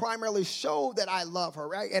how I primarily show that I love her,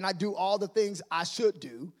 right? And I do all the things I should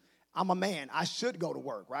do. I'm a man. I should go to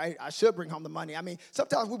work, right? I should bring home the money. I mean,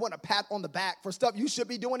 sometimes we want a pat on the back for stuff you should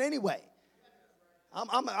be doing anyway.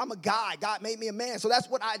 I'm a guy. God made me a man. So that's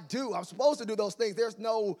what I do. I'm supposed to do those things. There's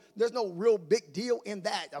no real big deal in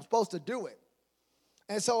that. I'm supposed to do it.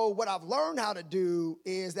 And so what I've learned how to do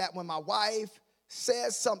is that when my wife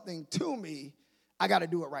says something to me, I got to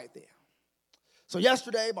do it right there. So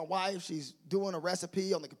yesterday, my wife, she's doing a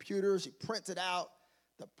recipe on the computer. She prints it out.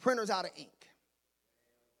 The printer's out of ink.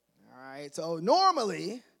 All right, so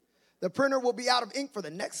normally the printer will be out of ink for the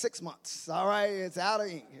next 6 months. All right, it's out of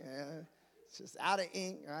ink. Yeah. It's just out of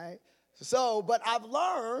ink, right? So, but I've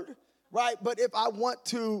learned, right, but if I want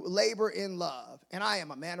to labor in love, and I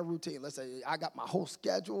am a man of routine. Let's say I got my whole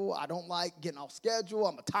schedule. I don't like getting off schedule.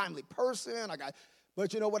 I'm a timely person.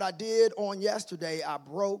 But you know what I did on yesterday? I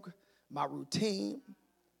broke my routine,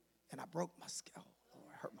 and I broke my schedule. Oh,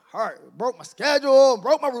 it hurt my heart. It broke my schedule,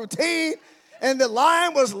 broke my routine, and the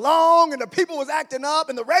line was long, and the people was acting up,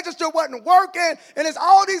 and the register wasn't working, and it's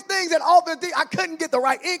all these things that often I couldn't get the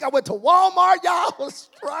right ink. I went to Walmart, y'all, was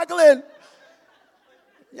struggling.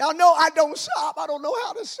 Y'all know I don't shop. I don't know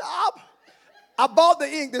how to shop. I bought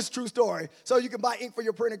the ink, this is a true story, so you can buy ink for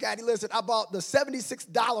your printer caddy. Listen, I bought the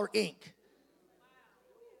 $76 ink.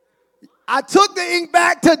 I took the ink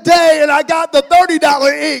back today, and I got the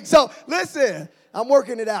 $30 ink. So listen, I'm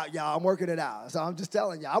working it out, y'all. I'm working it out. So I'm just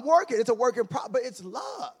telling you, I'm working. It's a work in progress, but it's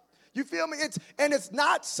love. You feel me? It's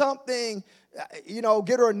not something,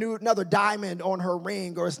 get her another diamond on her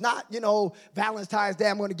ring, or it's not, Valentine's Day,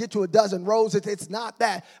 I'm going to get you a dozen roses. It's not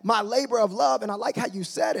that. My labor of love, and I like how you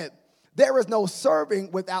said it, there is no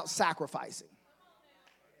serving without sacrificing.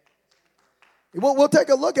 We'll take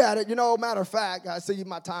a look at it. Matter of fact, I see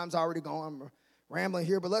my time's already gone. I'm rambling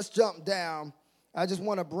here, but let's jump down. I just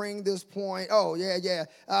want to bring this point. Oh, yeah.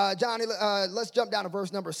 Johnny, let's jump down to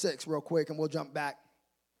verse number 6 real quick, and we'll jump back.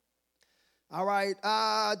 All right.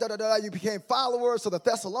 You became followers. So the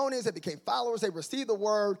Thessalonians, they became followers. They received the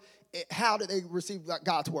word. How did they receive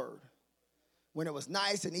God's word? When it was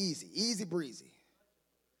nice and easy breezy.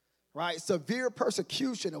 Right? Severe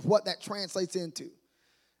persecution of what that translates into.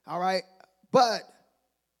 All right. But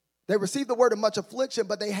they received the word of much affliction,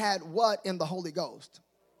 but they had what in the Holy Ghost?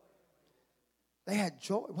 They had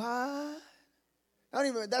joy. What?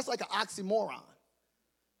 That's like an oxymoron,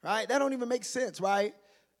 right? That don't even make sense, right?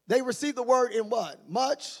 They received the word in what?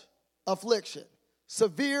 Much affliction,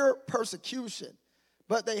 severe persecution,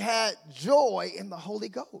 but they had joy in the Holy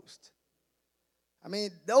Ghost.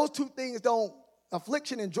 Those two things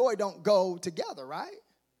affliction and joy don't go together, right?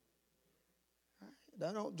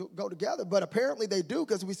 They don't go together, but apparently they do,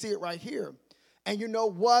 because we see it right here. And you know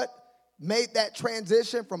what made that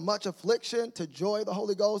transition from much affliction to joy of the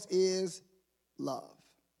Holy Ghost is love.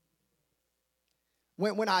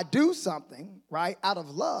 When I do something, right, out of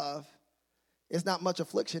love, it's not much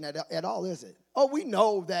affliction at all, is it? Oh, we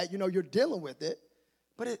know that, you're dealing with it,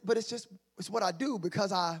 but it's what I do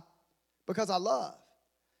because I love.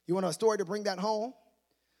 You want a story to bring that home?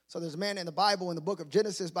 So there's a man in the Bible in the book of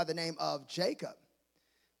Genesis by the name of Jacob.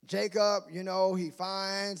 Jacob, he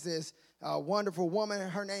finds this wonderful woman.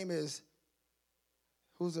 Her name is,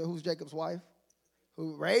 who's Jacob's wife?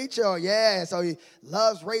 Rachel, yeah. So he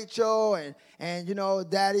loves Rachel, and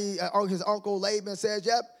daddy, his uncle Laban says,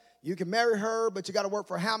 yep, you can marry her, but you got to work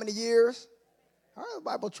for how many years? All right,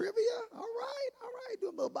 Bible trivia. All right, do a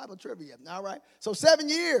little Bible trivia. All right, so 7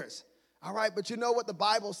 years. All right, but you know what the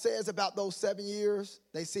Bible says about those 7 years?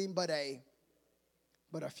 They seem but a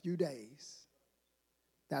few days.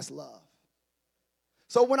 That's love.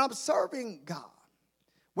 So when I'm serving God,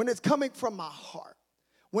 when it's coming from my heart,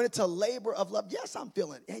 when it's a labor of love, yes, I'm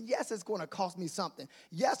feeling it. And yes, it's going to cost me something.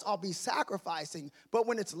 Yes, I'll be sacrificing. But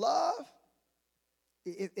when it's love,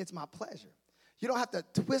 it's my pleasure. You don't have to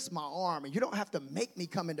twist my arm, and you don't have to make me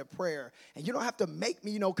come into prayer, and you don't have to make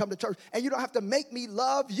me, come to church, and you don't have to make me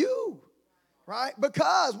love you, right?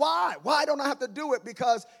 Because, why? Why don't I have to do it?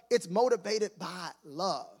 Because it's motivated by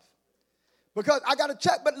love. Because I got to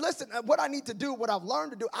check, but listen, what I need to do, what I've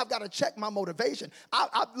learned to do, I've got to check my motivation.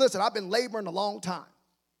 Listen, I've been laboring a long time,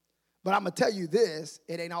 but I'm going to tell you this,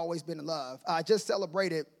 it ain't always been in love. I just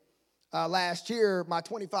celebrated last year my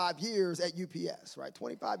 25 years at UPS, right?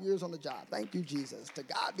 25 years on the job. Thank you, Jesus. To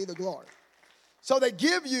God be the glory. So they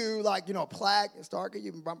give you a plaque.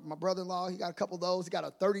 Starkey, my brother-in-law, he got a couple of those. He got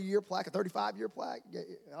a 30-year plaque, a 35-year plaque.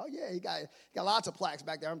 Oh, yeah, he got lots of plaques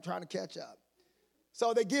back there. I'm trying to catch up.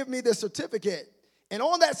 So they give me this certificate, and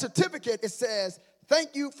on that certificate it says,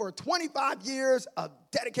 thank you for 25 years of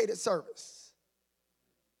dedicated service.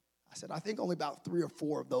 I said, I think only about 3 or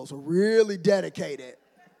 4 of those were really dedicated.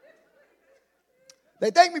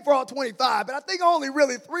 They thanked me for all 25, but I think only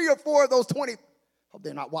really 3 or 4 of those 20, hope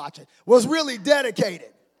they're not watching, was really dedicated.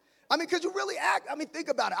 Because you really think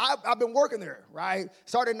about it. I've been working there, right?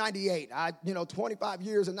 Started in 98. 25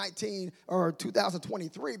 years in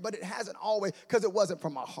 2023, but it hasn't always, because it wasn't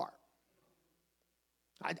from my heart.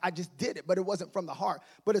 I just did it, but it wasn't from the heart.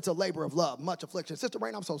 But it's a labor of love, much affliction. Sister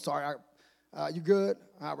Rain, I'm so sorry. You good?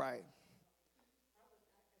 All right.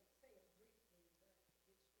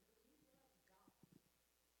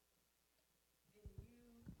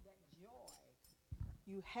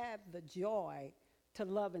 you have the joy to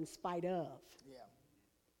love in spite of. Yeah.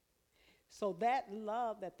 So that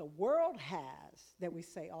love that the world has, that we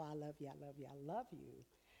say, oh, I love you, I love you, I love you,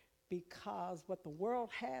 because what the world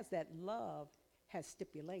has, that love has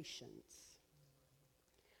stipulations.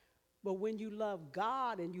 But when you love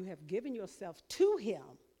God and you have given yourself to him,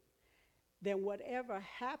 then whatever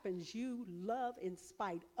happens, you love in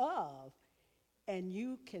spite of, and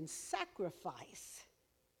you can sacrifice,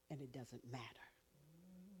 and it doesn't matter.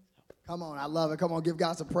 Come on, I love it. Come on, give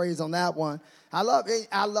God some praise on that one. I love it.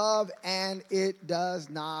 I love, and it does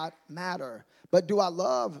not matter. But do I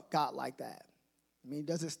love God like that? I mean,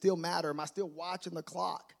 does it still matter? Am I still watching the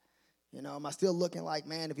clock? You know, am I still looking like,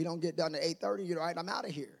 man, if you don't get done at 8:30, you're right, I'm out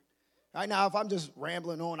of here. Right now, if I'm just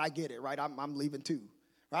rambling on, I get it, right? I'm leaving too,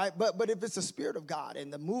 right? But if it's the Spirit of God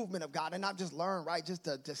and the movement of God, and I've just learned, right, just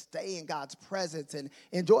to stay in God's presence and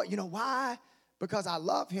enjoy it. You know why? Because I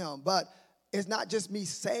love him. But it's not just me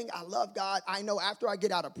saying I love God. I know after I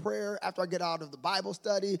get out of prayer, after I get out of the Bible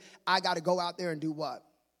study, I got to go out there and do what?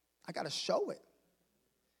 I got to show it.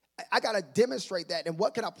 I got to demonstrate that. And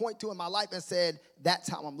what can I point to in my life and said, that's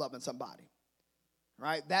how I'm loving somebody,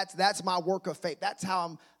 right? That's my work of faith. That's how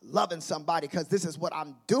I'm loving somebody, because this is what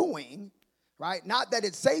I'm doing, right? Not that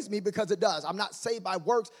it saves me, because it does. I'm not saved by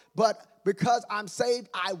works, but because I'm saved,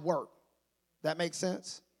 I work. That makes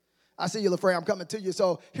sense? I see you, LaFrey. I'm coming to you.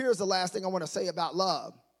 So here's the last thing I want to say about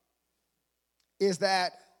love, is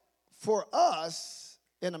that for us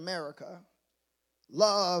in America,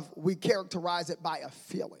 love, we characterize it by a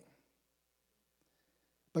feeling.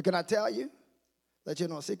 But can I tell you, let you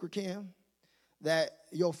know a secret, Kim, that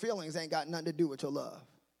your feelings ain't got nothing to do with your love.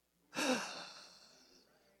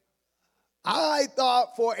 I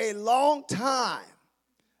thought for a long time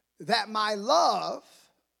that my love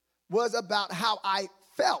was about how I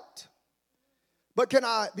felt. But can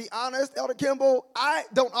I be honest, Elder Kimball? I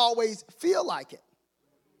don't always feel like it.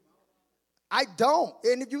 I don't.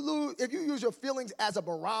 And if you use your feelings as a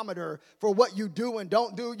barometer for what you do and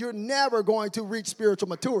don't do, you're never going to reach spiritual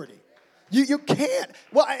maturity. You can't.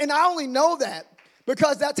 Well, and I only know that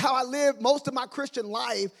because that's how I live most of my Christian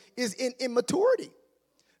life, is in immaturity.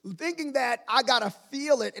 Thinking that I got to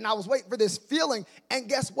feel it, and I was waiting for this feeling. And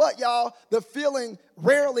guess what, y'all? The feeling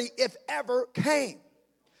rarely, if ever, came.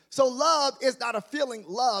 So love is not a feeling.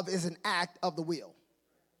 Love is an act of the will.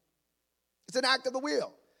 It's an act of the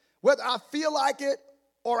will. Whether I feel like it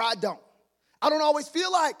or I don't. I don't always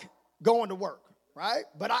feel like going to work, right?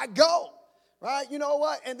 But I go, right? You know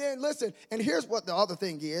what? And then listen, and here's what the other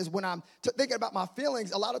thing is. When I'm thinking about my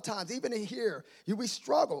feelings, a lot of times, even in here, we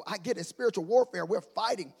struggle. I get it, spiritual warfare. We're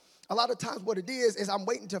fighting. A lot of times what it is I'm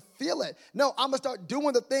waiting to feel it. No, I'm going to start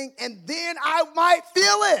doing the thing, and then I might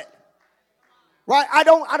feel it. Right? I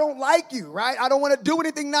don't like you, right? I don't want to do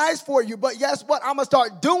anything nice for you, but guess what? I'm going to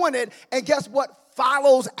start doing it, and guess what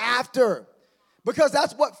follows after? Because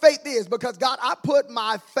that's what faith is. Because God, I put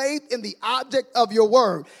my faith in the object of your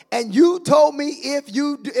word, and you told me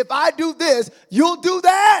if I do this, you'll do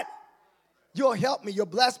that. You'll help me, you'll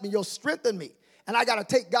bless me, you'll strengthen me, and I got to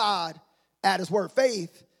take God at his word.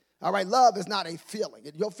 Faith, all right, love is not a feeling.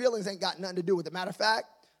 Your feelings ain't got nothing to do with it. Matter of fact,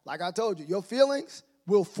 like I told you, your feelings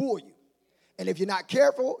will fool you. And if you're not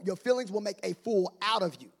careful, your feelings will make a fool out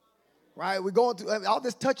of you, right? We're going through all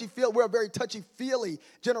this touchy-feely. We're a very touchy-feely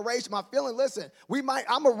generation. My feeling, listen, I'm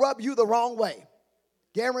going to rub you the wrong way,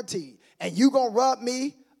 guaranteed. And you going to rub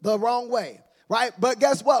me the wrong way, right? But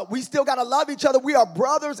guess what? We still got to love each other. We are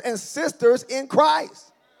brothers and sisters in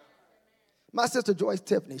Christ. My sister Joyce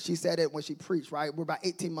Tiffany, she said it when she preached, right? We're about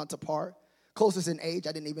 18 months apart, closest in age.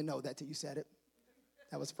 I didn't even know that till you said it.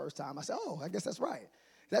 That was the first time. I said, oh, I guess that's right.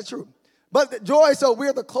 That's true. But Joy, so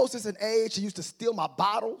we're the closest in age. She used to steal my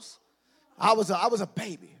bottles. I was a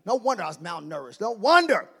baby. No wonder I was malnourished. No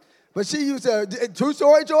wonder. But she used to, true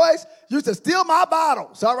story, Joyce, used to steal my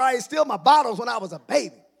bottles, all right? Steal my bottles when I was a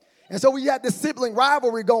baby. And so we had this sibling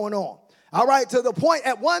rivalry going on, all right? To the point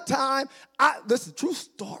at one time, this is a true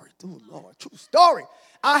story. Oh, Lord, true story.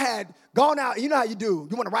 I had gone out. You know how you do.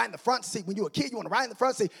 You want to ride in the front seat. When you're a kid, you want to ride in the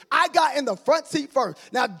front seat. I got in the front seat first.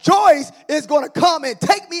 Now, Joyce is going to come and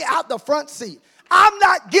take me out the front seat. I'm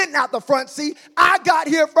not getting out the front seat. I got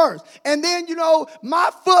here first. And then,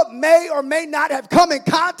 my foot may or may not have come in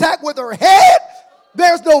contact with her head.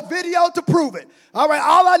 There's no video to prove it. All right,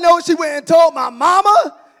 all I know is she went and told my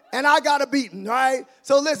mama, and I got a beating, right?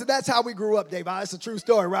 So listen, that's how we grew up, Dave. It's a true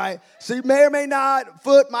story, right? She may or may not,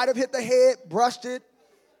 foot might have hit the head, brushed it.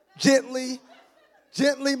 Gently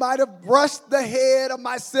might have brushed the head of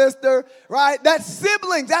my sister, right? That's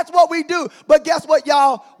siblings. That's what we do. But guess what,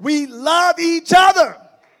 y'all? We love each other.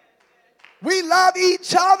 We love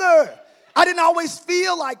each other. I didn't always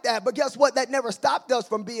feel like that, but guess what? That never stopped us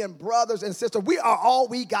from being brothers and sisters. We are all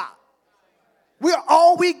we got. We are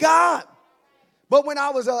all we got. But when I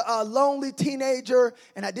was a lonely teenager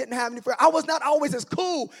and I didn't have any friends, I was not always as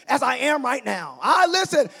cool as I am right now.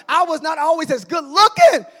 Listen, I was not always as good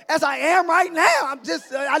looking as I am right now.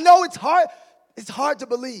 I know it's hard. It's hard to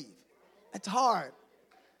believe. It's hard.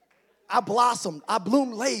 I blossomed. I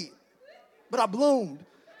bloomed late, but I bloomed.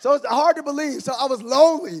 So it's hard to believe. So I was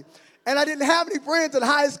lonely. And I didn't have any friends in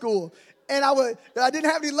high school. And I didn't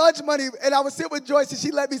have any lunch money. And I would sit with Joyce, and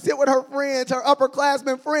she let me sit with her friends, her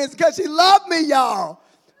upperclassmen friends, because she loved me, y'all.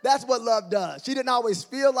 That's what love does. She didn't always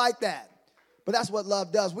feel like that. But that's what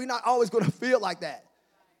love does. We're not always going to feel like that.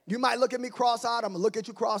 You might look at me cross-eyed. I'm going to look at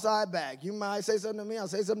you cross-eyed back. You might say something to me. I'll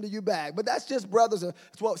say something to you back. But that's just brothers.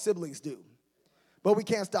 It's what siblings do. But we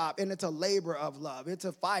can't stop. And it's a labor of love. It's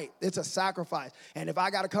a fight. It's a sacrifice. And if I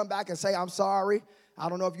got to come back and say I'm sorry, I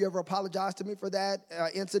don't know if you ever apologized to me for that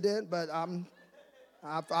incident, but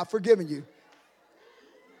I've forgiven you.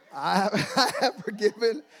 I have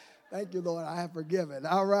forgiven. Thank you, Lord. I have forgiven.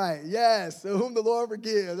 All right. Yes. So whom the Lord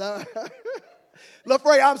forgives.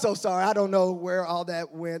 LaFrey, I'm so sorry. I don't know where all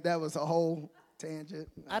that went. That was a whole tangent.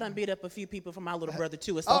 I done beat up a few people for my little brother,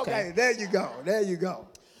 too. It's okay. Okay. There you go. There you go.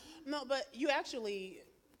 No, but you actually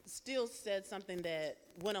still said something that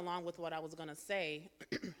went along with what I was going to say.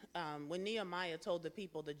 When Nehemiah told the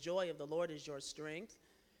people, the joy of the Lord is your strength,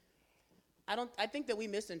 I think that we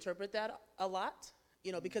misinterpret that a lot,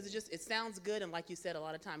 because it sounds good, and like you said, a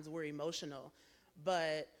lot of times we're emotional,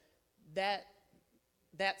 but that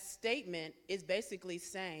statement is basically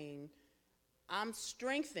saying, I'm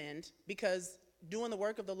strengthened because doing the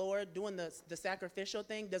work of the Lord, doing the sacrificial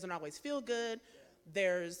thing doesn't always feel good.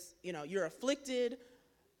 There's, you're afflicted,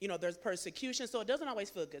 there's persecution, so it doesn't always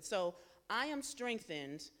feel good. So I am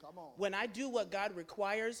strengthened when I do what God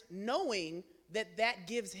requires, knowing that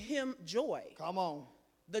gives him joy. Come on.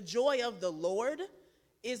 The joy of the Lord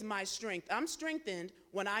is my strength. I'm strengthened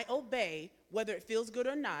when I obey, whether it feels good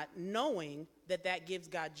or not, knowing that gives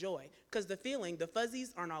God joy. Because the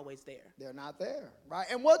fuzzies aren't always there. They're not there, right?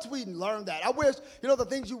 And once we learn that, I wish, the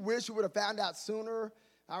things you wish you would have found out sooner.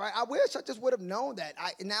 All right, I wish I just would have known that.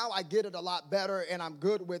 Now I get it a lot better, and I'm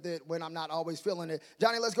good with it when I'm not always feeling it.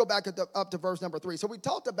 Johnny, let's go back up to verse number 3. So we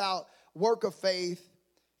talked about work of faith,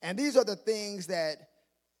 and these are the things that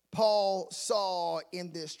Paul saw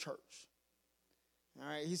in this church. All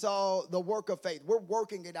right, he saw the work of faith. We're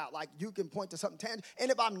working it out. Like, you can point to something tangible.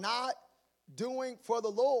 And if I'm not doing for the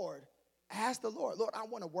Lord, ask the Lord, Lord, I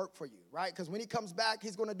want to work for you, right? Because when he comes back,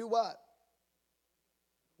 he's going to do what?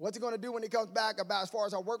 What's he going to do when he comes back about as far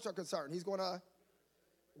as our works are concerned? He's going to,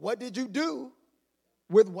 what did you do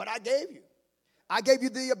with what I gave you? I gave you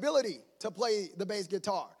the ability to play the bass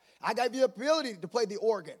guitar. I gave you the ability to play the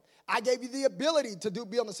organ. I gave you the ability to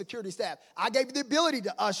be on the security staff. I gave you the ability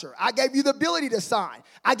to usher. I gave you the ability to sign.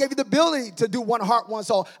 I gave you the ability to do one heart, one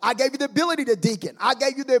soul. I gave you the ability to deacon. I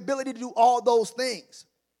gave you the ability to do all those things.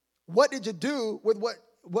 What did you do with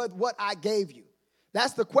what I gave you?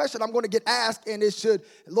 That's the question I'm going to get asked, and it should,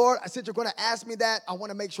 Lord, since you're going to ask me that, I want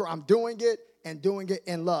to make sure I'm doing it and doing it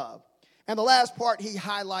in love. And the last part he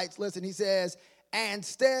highlights, listen, he says, and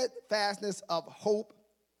steadfastness of hope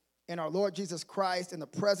in our Lord Jesus Christ in the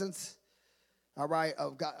presence, all right,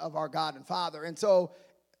 of God, of our God and Father. And so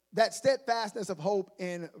that steadfastness of hope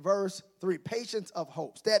in verse 3, patience of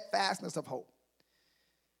hope, steadfastness of hope.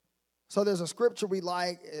 So there's a scripture we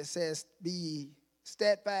like. It says, be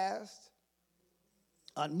steadfast,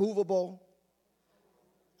 unmovable,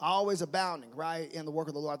 always abounding, right, in the work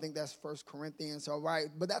of the Lord. I think that's 1 Corinthians, so right.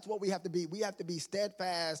 But that's what we have to be. We have to be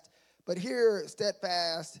steadfast, but here,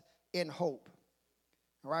 steadfast in hope,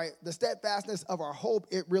 all right? The steadfastness of our hope,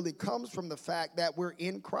 it really comes from the fact that we're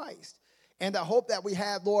in Christ. And the hope that we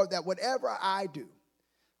have, Lord, that whatever I do,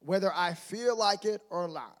 whether I feel like it or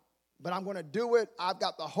not, but I'm going to do it, I've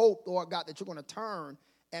got the hope, Lord God, that you're going to turn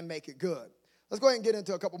and make it good. Let's go ahead and get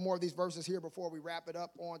into a couple more of these verses here before we wrap it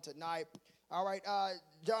up on tonight. All right,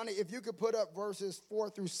 Johnny, if you could put up verses 4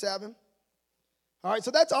 through 7. All right,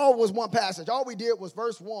 so that's all was one passage. All we did was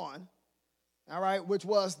verse 1, all right, which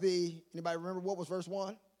was anybody remember what was verse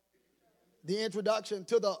 1? The introduction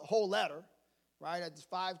to the whole letter, right? It's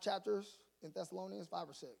 5 chapters in Thessalonians, 5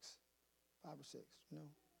 or 6? 5 or 6,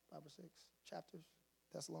 5 or 6 chapters,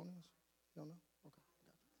 Thessalonians? You don't know?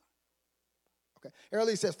 Okay,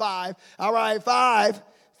 early says 5. All right,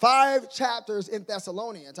 5 chapters in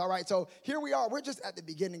Thessalonians. All right, so here we are. We're just at the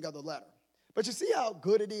beginning of the letter. But you see how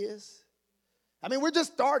good it is? I mean, we're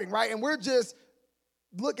just starting, right? And we're just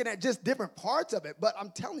looking at just different parts of it. But I'm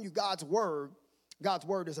telling you, God's word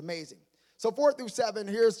is amazing. So 4 through 7,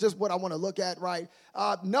 here's just what I want to look at, right?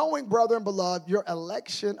 Knowing, brethren, beloved, your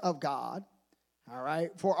election of God, all right?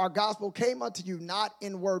 For our gospel came unto you not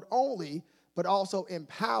in word only, but also in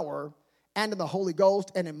power and in the Holy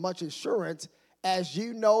Ghost and in much assurance, as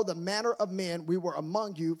you know the manner of men we were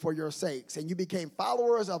among you for your sakes. And you became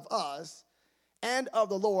followers of us and of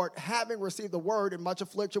the Lord, having received the word in much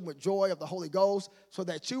affliction with joy of the Holy Ghost, so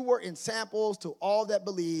that you were in samples to all that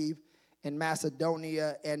believe in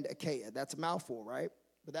Macedonia and Achaia. That's a mouthful, right?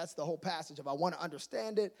 But that's the whole passage. If I want to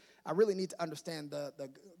understand it, I really need to understand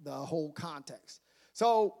the whole context.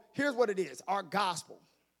 So here's what it is, our gospel.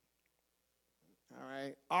 All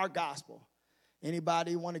right, our gospel.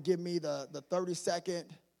 Anybody want to give me the 30-second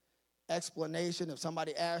explanation if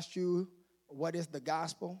somebody asked you what is the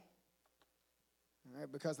gospel? All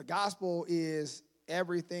right, because the gospel is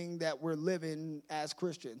everything that we're living as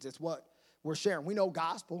Christians. It's what we're sharing. We know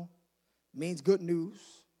gospel means good news,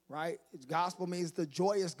 right? Gospel means the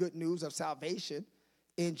joyous good news of salvation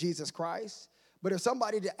in Jesus Christ. But if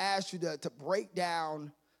somebody to ask you to break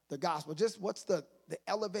down the gospel, just what's the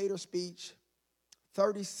elevator speech,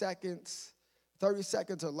 30 seconds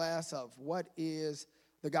or less of what is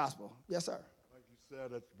the gospel? Yes, sir. Like you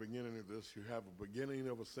said at the beginning of this, you have a beginning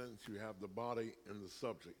of a sentence, you have the body and the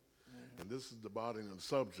subject. Mm-hmm. And this is the body and the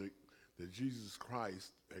subject that Jesus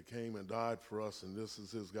Christ came and died for us, and this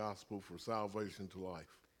is his gospel for salvation to life.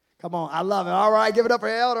 Come on, I love it. All right, give it up for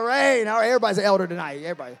Elder Rain. All right, everybody's an elder tonight.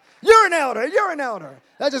 Everybody, you're an elder. You're an elder.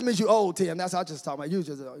 That just means you old, Tim. That's what I was just talking about. You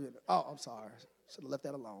just, oh, I'm sorry. Should have left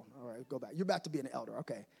that alone. All right, go back. You're about to be an elder.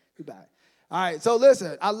 Okay, you're back. All right, so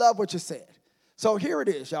listen, I love what you said. So here it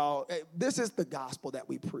is, y'all. This is the gospel that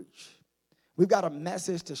we preach. We've got a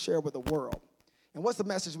message to share with the world. And what's the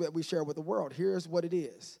message that we share with the world? Here's what it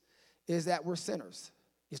is that we're sinners.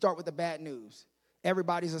 You start with the bad news.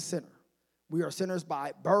 Everybody's a sinner. We are sinners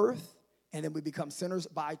by birth, and then we become sinners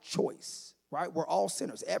by choice, right? We're all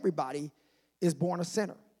sinners. Everybody is born a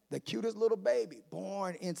sinner. The cutest little baby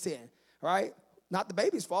born in sin, right? Not the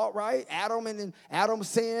baby's fault, right? Adam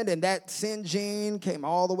sinned, and that sin gene came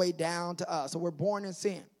all the way down to us. So we're born in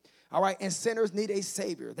sin, all right? And sinners need a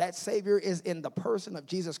Savior. That Savior is in the person of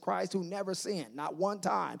Jesus Christ, who never sinned, not one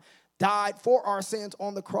time. Died for our sins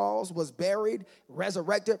on the cross, was buried,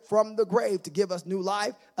 resurrected from the grave to give us new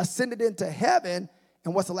life, ascended into heaven.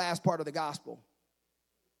 And what's the last part of the gospel?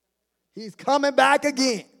 He's coming back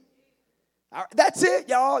again. All right, that's it,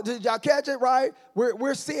 y'all. Did y'all catch it, right?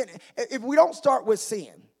 We're sin. If we don't start with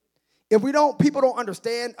sin, people don't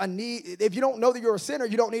understand a need. If you don't know that you're a sinner,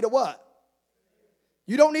 you don't need a what?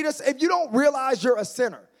 You don't need if you don't realize you're a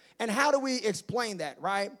sinner. And how do we explain that,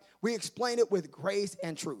 right? We explain it with grace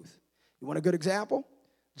and truth. You want a good example?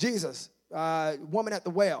 Jesus, woman at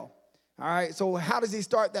the well. All right, so how does he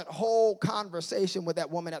start that whole conversation with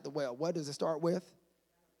that woman at the well? What does it start with?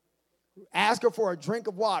 Ask her for a drink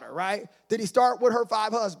of water, right? Did he start with her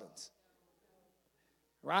 5 husbands?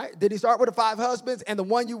 Right? Did he start with the 5 husbands and the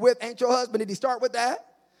one you with ain't your husband? Did he start with that?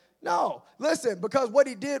 No. Listen, because what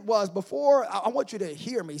he did was before, I want you to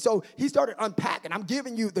hear me. So he started unpacking. I'm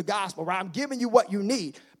giving you the gospel, right? I'm giving you what you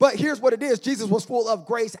need. But here's what it is. Jesus was full of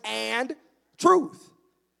grace and truth,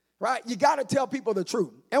 right? You got to tell people the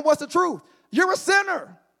truth. And what's the truth? You're a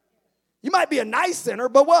sinner. You might be a nice sinner,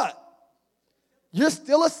 but what? You're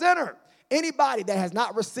still a sinner. Anybody that has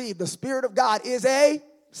not received the Spirit of God is a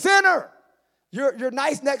sinner. Your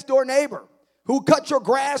nice next door neighbor who cut your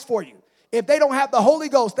grass for you. If they don't have the Holy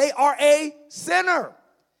Ghost, they are a sinner.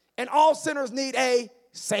 And all sinners need a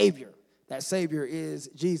Savior. That Savior is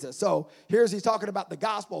Jesus. So he's talking about the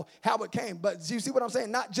gospel, how it came. But you see what I'm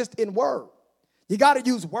saying? Not just in word. You got to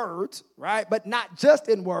use words, right? But not just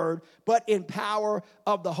in word, but in power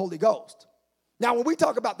of the Holy Ghost. Now, when we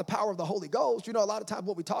talk about the power of the Holy Ghost, a lot of times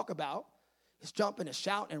what we talk about is jumping and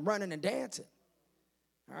shouting and running and dancing.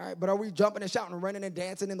 All right, but are we jumping and shouting and running and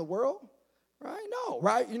dancing in the world? Right? No,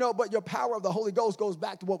 right? But your power of the Holy Ghost goes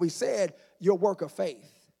back to what we said, your work of faith,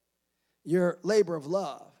 your labor of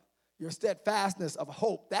love, your steadfastness of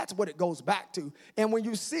hope. That's what it goes back to. And when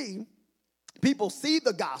you see people see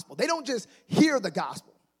the gospel, they don't just hear the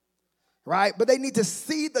gospel, right? But they need to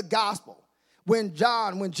see the gospel. When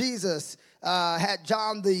Jesus had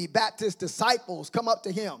John the Baptist's disciples come up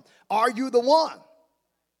to him, are you the one?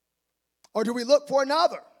 Or do we look for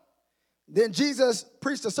another? Then Jesus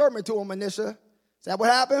preached a sermon to him, Anisha. Is that what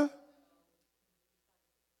happened?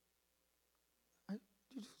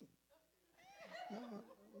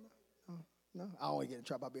 No, I don't want to get in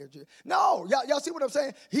trouble up here. No, y'all see what I'm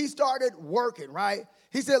saying? He started working, right?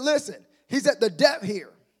 He said, listen, he said, the deaf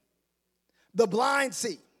hear, the blind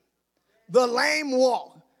see, the lame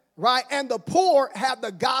walk, right? And the poor have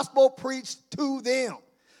the gospel preached to them.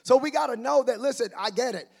 So we got to know that, listen, I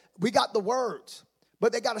get it. We got the words,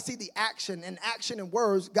 but they got to see the action, and action and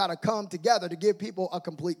words got to come together to give people a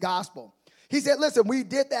complete gospel. He said, listen, we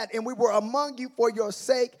did that, and we were among you for your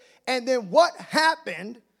sake. And then what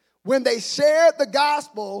happened when they shared the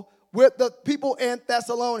gospel with the people in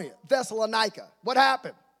Thessalonica? What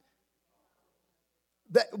happened?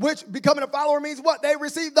 Which becoming a follower means what? They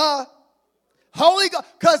received the Holy Ghost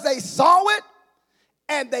because they saw it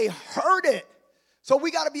and they heard it. So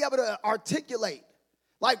we got to be able to articulate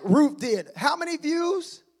like Ruth did. How many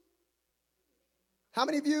views? How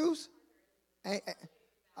many views? I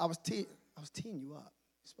was teeing you up.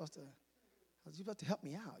 You're supposed to help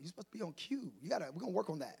me out. You're supposed to be on cue. We're gonna work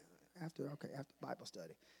on that after Bible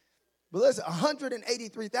study. But listen,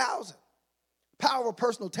 183,000. Power of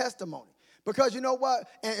personal testimony. Because you know what?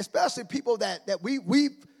 And especially people that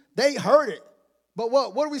they heard it. But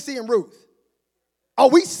what do we see in Ruth? Oh,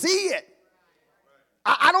 we see it.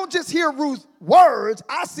 I don't just hear Ruth's words.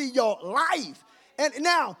 I see your life. And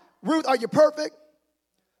now, Ruth, are you perfect?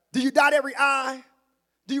 Do you dot every I?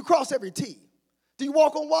 Do you cross every T? Do you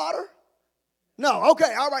walk on water? No.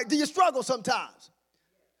 Okay, all right. Do you struggle sometimes?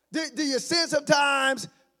 Do you sin sometimes?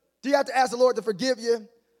 Do you have to ask the Lord to forgive you?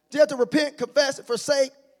 Do you have to repent, confess,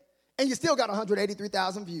 forsake? And you still got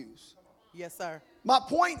 183,000 views. Yes, sir. My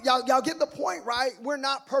point, y'all get the point, right? We're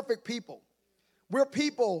not perfect people. We're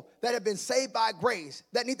people that have been saved by grace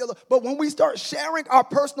that need to look. But when we start sharing our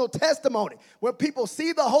personal testimony, when people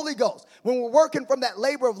see the Holy Ghost, when we're working from that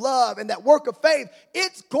labor of love and that work of faith,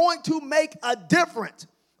 it's going to make a difference.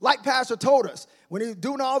 Like Pastor told us, when he's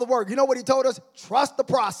doing all the work, you know what he told us? Trust the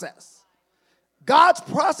process. God's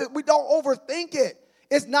process, we don't overthink it.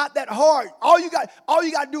 It's not that hard. All you got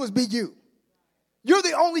to do is be you. You're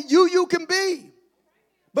the only you can be.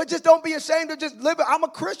 But just don't be ashamed to just live it. I'm a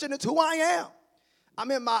Christian. It's who I am.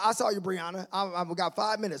 I saw you, Brianna. I've got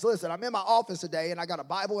 5 minutes. Listen, I'm in my office today, and I got a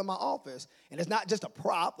Bible in my office. And it's not just a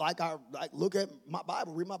prop, like look at my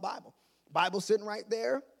Bible, read my Bible. Bible's sitting right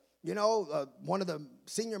there. You know, one of the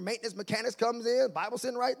senior maintenance mechanics comes in. Bible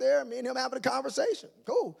sitting right there. Me and him having a conversation.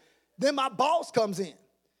 Cool. Then my boss comes in.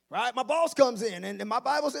 Right? My boss comes in, and my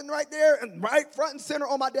Bible's sitting right there and right front and center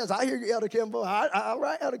on my desk. I hear you, Elder Kimball. All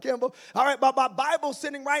right, Elder Kimball. All right, my Bible's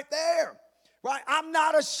sitting right there. Right? I'm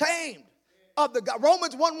not ashamed of the God.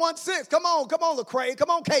 Romans 1:16. Come on, Lecrae. Come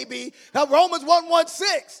on, KB. Now, Romans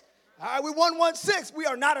 1:16. All right, we 1:16. We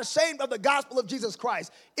are not ashamed of the gospel of Jesus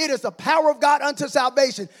Christ. It is the power of God unto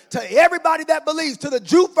salvation to everybody that believes, to the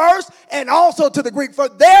Jew first and also to the Greek. For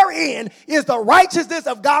therein is the righteousness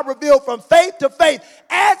of God revealed from faith to faith.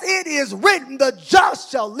 As it is written, the just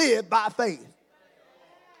shall live by faith.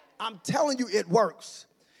 I'm telling you, it works.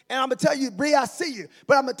 And I'm going to tell you, Bree, I see you.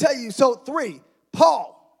 But I'm going to tell you, so 3,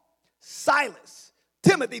 Paul, Silas,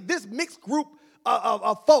 Timothy, this mixed group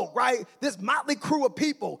of folk, right? This motley crew of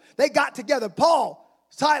people, they got together. Paul,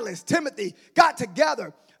 Silas, Timothy got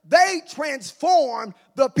together. They transformed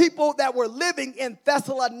the people that were living in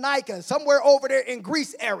Thessalonica, somewhere over there in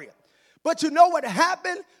Greece area. But you know what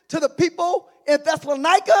happened to the people in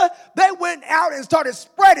Thessalonica? They went out and started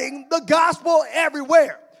spreading the gospel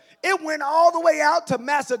everywhere. It went all the way out to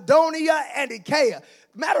Macedonia and Achaia.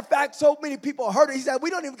 Matter of fact, so many people heard it. He said, we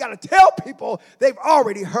don't even got to tell people. They've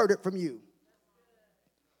already heard it from you.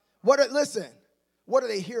 What are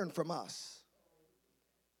they hearing from us?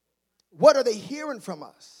 What are they hearing from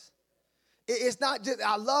us? It's not just,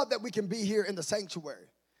 I love that we can be here in the sanctuary.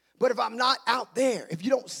 But if I'm not out there, if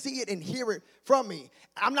you don't see it and hear it from me,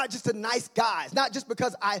 I'm not just a nice guy. It's not just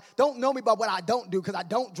because I don't know me by what I don't do, because I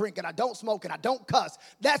don't drink and I don't smoke and I don't cuss.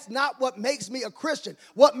 That's not what makes me a Christian.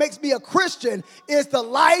 What makes me a Christian is the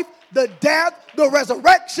life, the death, the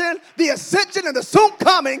resurrection, the ascension, and the soon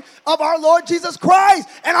coming of our Lord Jesus Christ.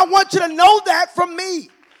 And I want you to know that from me.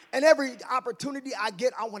 And every opportunity I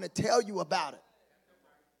get, I want to tell you about it.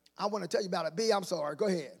 I want to tell you about it. B, I'm sorry. Go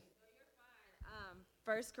ahead.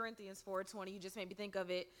 1 Corinthians 4:20, you just made me think of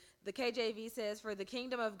it. The KJV says, for the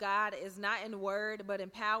kingdom of God is not in word, but in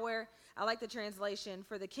power. I like the translation.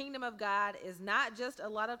 For the kingdom of God is not just a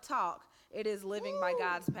lot of talk. It is living by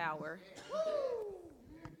God's power.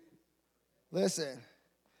 Listen,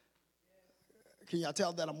 can y'all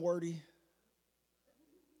tell that I'm wordy?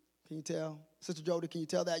 Can you tell? Sister Jody, can you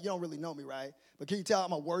tell that? You don't really know me, right? But can you tell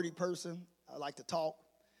I'm a wordy person? I like to talk.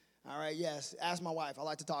 All right, yes. Ask my wife. I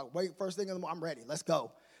like to talk. Wait, first thing in the morning, I'm ready. Let's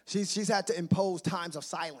go. She's had to impose times of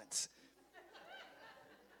silence.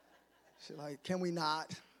 She's like, can we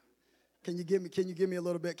not? Can you give me a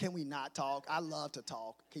little bit? Can we not talk? I love to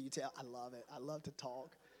talk. Can you tell? I love it. I love to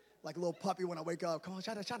talk. like a little puppy when I wake up. Come on,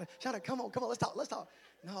 shut up, come on, let's talk.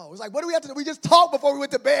 No, it's like, what do we have to do? We just talked before we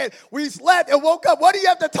went to bed. We slept and woke up. What do you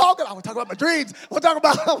have to talk about? I want to talk about my dreams. I want to talk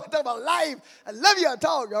about life. I love you, I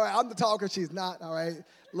talk. All right, I'm the talker, she's not, all right?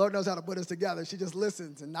 Lord knows how to put us together. She just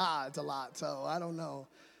listens and nods a lot, so I don't know.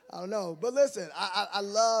 But listen, I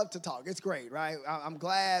love to talk. It's great, right? I'm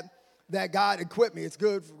glad that God equipped me. It's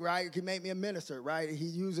good, right? He made me a minister, right? He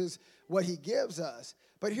uses what he gives us.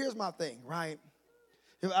 But here's my thing, right?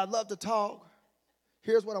 If I love to talk,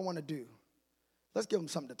 here's what I want to do. Let's give them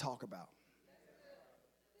something to talk about.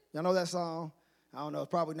 Y'all know that song? I don't know,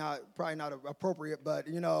 it's probably not appropriate, but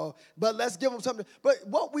but let's give them something. But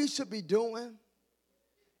what we should be doing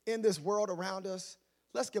in this world around us,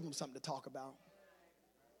 let's give them something to talk about.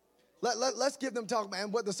 Let's give them talk about,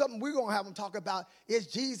 and something we're going to have them talk about is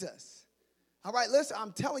Jesus. All right, listen,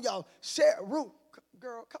 I'm telling y'all, Ruth,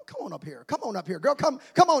 girl, come on up here. Come on up here, girl, come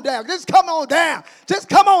on down. Just come on down. Just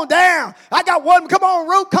come on down. I got one. Come on,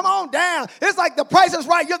 Ruth, come on down. It's like The Price is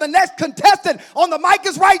Right. You're the next contestant on the Mike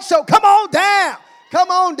is Right show. Come on down. Come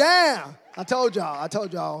on down. I told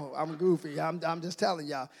y'all I'm goofy. I'm just telling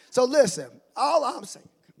y'all. So listen, all I'm saying,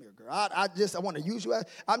 come here, girl. I want to use you.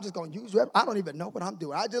 I'm just going to use you. I don't even know what I'm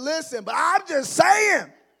doing. I just listen, but I'm just saying.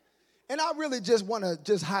 And I really just want to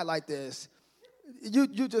just highlight this.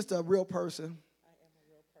 You just a real person.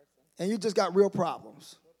 And you just got real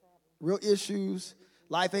problems, real issues.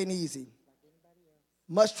 Life ain't easy.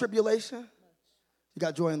 Much tribulation. You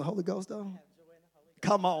got joy in the Holy Ghost, though?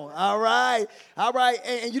 Come on. All right.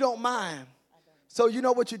 And you don't mind. So you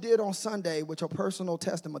know what you did on Sunday with your personal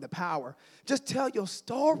testimony, the power. Just tell your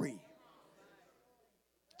story.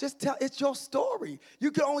 It's your story.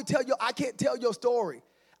 You can only I can't tell your story.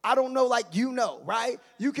 I don't know like right?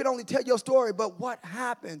 You can only tell your story, but what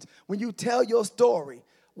happens when you tell your story?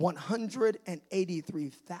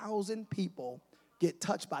 183,000 people get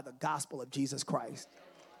touched by the gospel of Jesus Christ.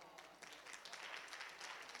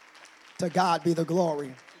 To God be the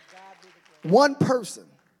glory. One person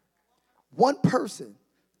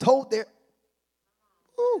told their,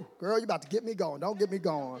 ooh, girl, you about to get me going. Don't get me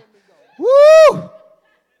going. Woo!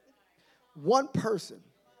 One person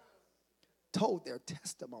told their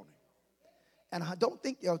testimony. And I don't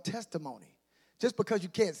think their testimony, just because you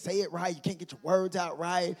can't say it right, you can't get your words out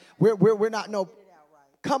right. We're not no.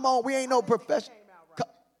 Come on, we ain't no professional.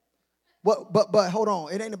 But hold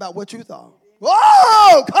on, it ain't about what you thought.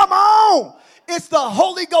 Whoa, come on! It's the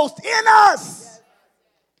Holy Ghost in us.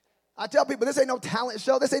 I tell people this ain't no talent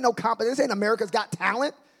show. This ain't no competition. This ain't America's Got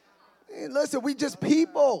Talent. And listen, we just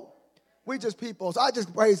people. So I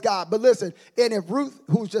just praise God. But listen, and if Ruth,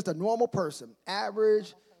 who's just a normal person,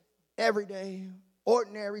 average, everyday,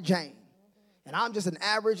 ordinary Jane. And I'm just an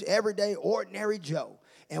average, everyday, ordinary Joe.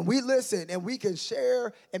 And we listen and we can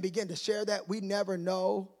share and begin to share that. We never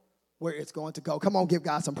know where it's going to go. Come on, give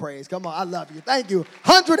God some praise. Come on, I love you. Thank you.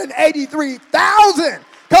 183,000.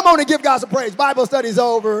 Come on and give God some praise. Bible study's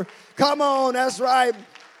over. Come on, that's right.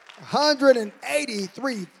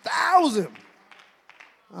 183,000.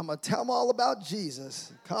 I'm going to tell them all about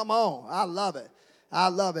Jesus. Come on. I love it.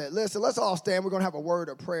 Listen, let's all stand. We're going to have a word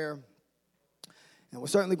of prayer. And we're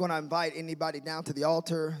certainly going to invite anybody down to the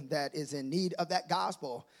altar that is in need of that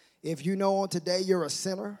gospel. If you know on today you're a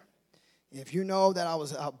sinner, if you know that I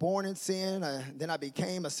was born in sin, then I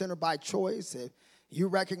became a sinner by choice, if you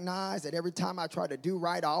recognize that every time I try to do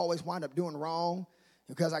right, I always wind up doing wrong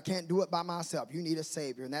because I can't do it by myself, you need a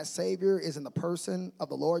Savior. And that Savior is in the person of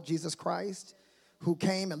the Lord Jesus Christ, who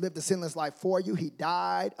came and lived a sinless life for you. He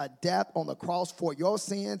died a death on the cross for your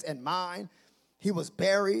sins and mine. He was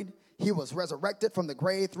buried. He was resurrected from the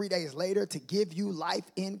grave 3 days later to give you life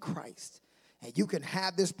in Christ. And you can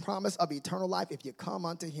have this promise of eternal life if you come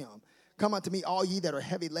unto him. Come unto me, all ye that are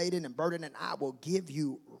heavy laden and burdened, and I will give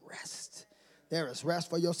you rest. There is rest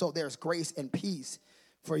for your soul. There is grace and peace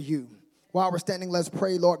for you. While we're standing, let's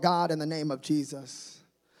pray, Lord God, in the name of Jesus.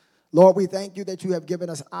 Lord, we thank you that you have given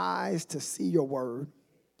us eyes to see your word.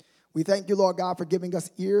 We thank you, Lord God, for giving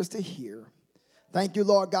us ears to hear. Thank you,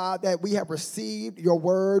 Lord God, that we have received your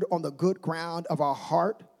word on the good ground of our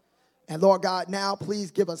heart. And Lord God, now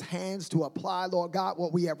please give us hands to apply, Lord God,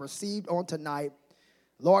 what we have received on tonight.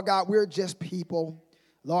 Lord God, we're just people.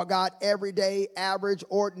 Lord God, everyday, average,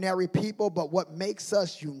 ordinary people, but what makes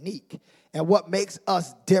us unique and what makes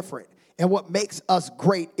us different and what makes us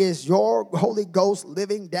great is your Holy Ghost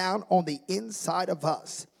living down on the inside of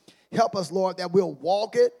us. Help us, Lord, that we'll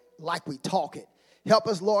walk it like we talk it. Help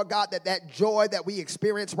us, Lord God, that joy that we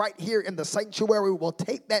experience right here in the sanctuary, we'll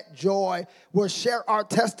take that joy, we'll share our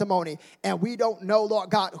testimony, and we don't know,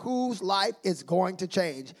 Lord God, whose life is going to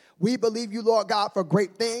change. We believe you, Lord God, for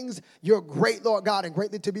great things. You're great, Lord God, and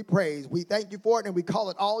greatly to be praised. We thank you for it, and we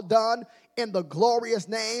call it all done in the glorious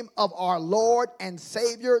name of our Lord and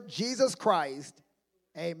Savior, Jesus Christ.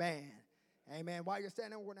 Amen. Amen. While you're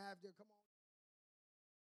standing, we're going to have you come on.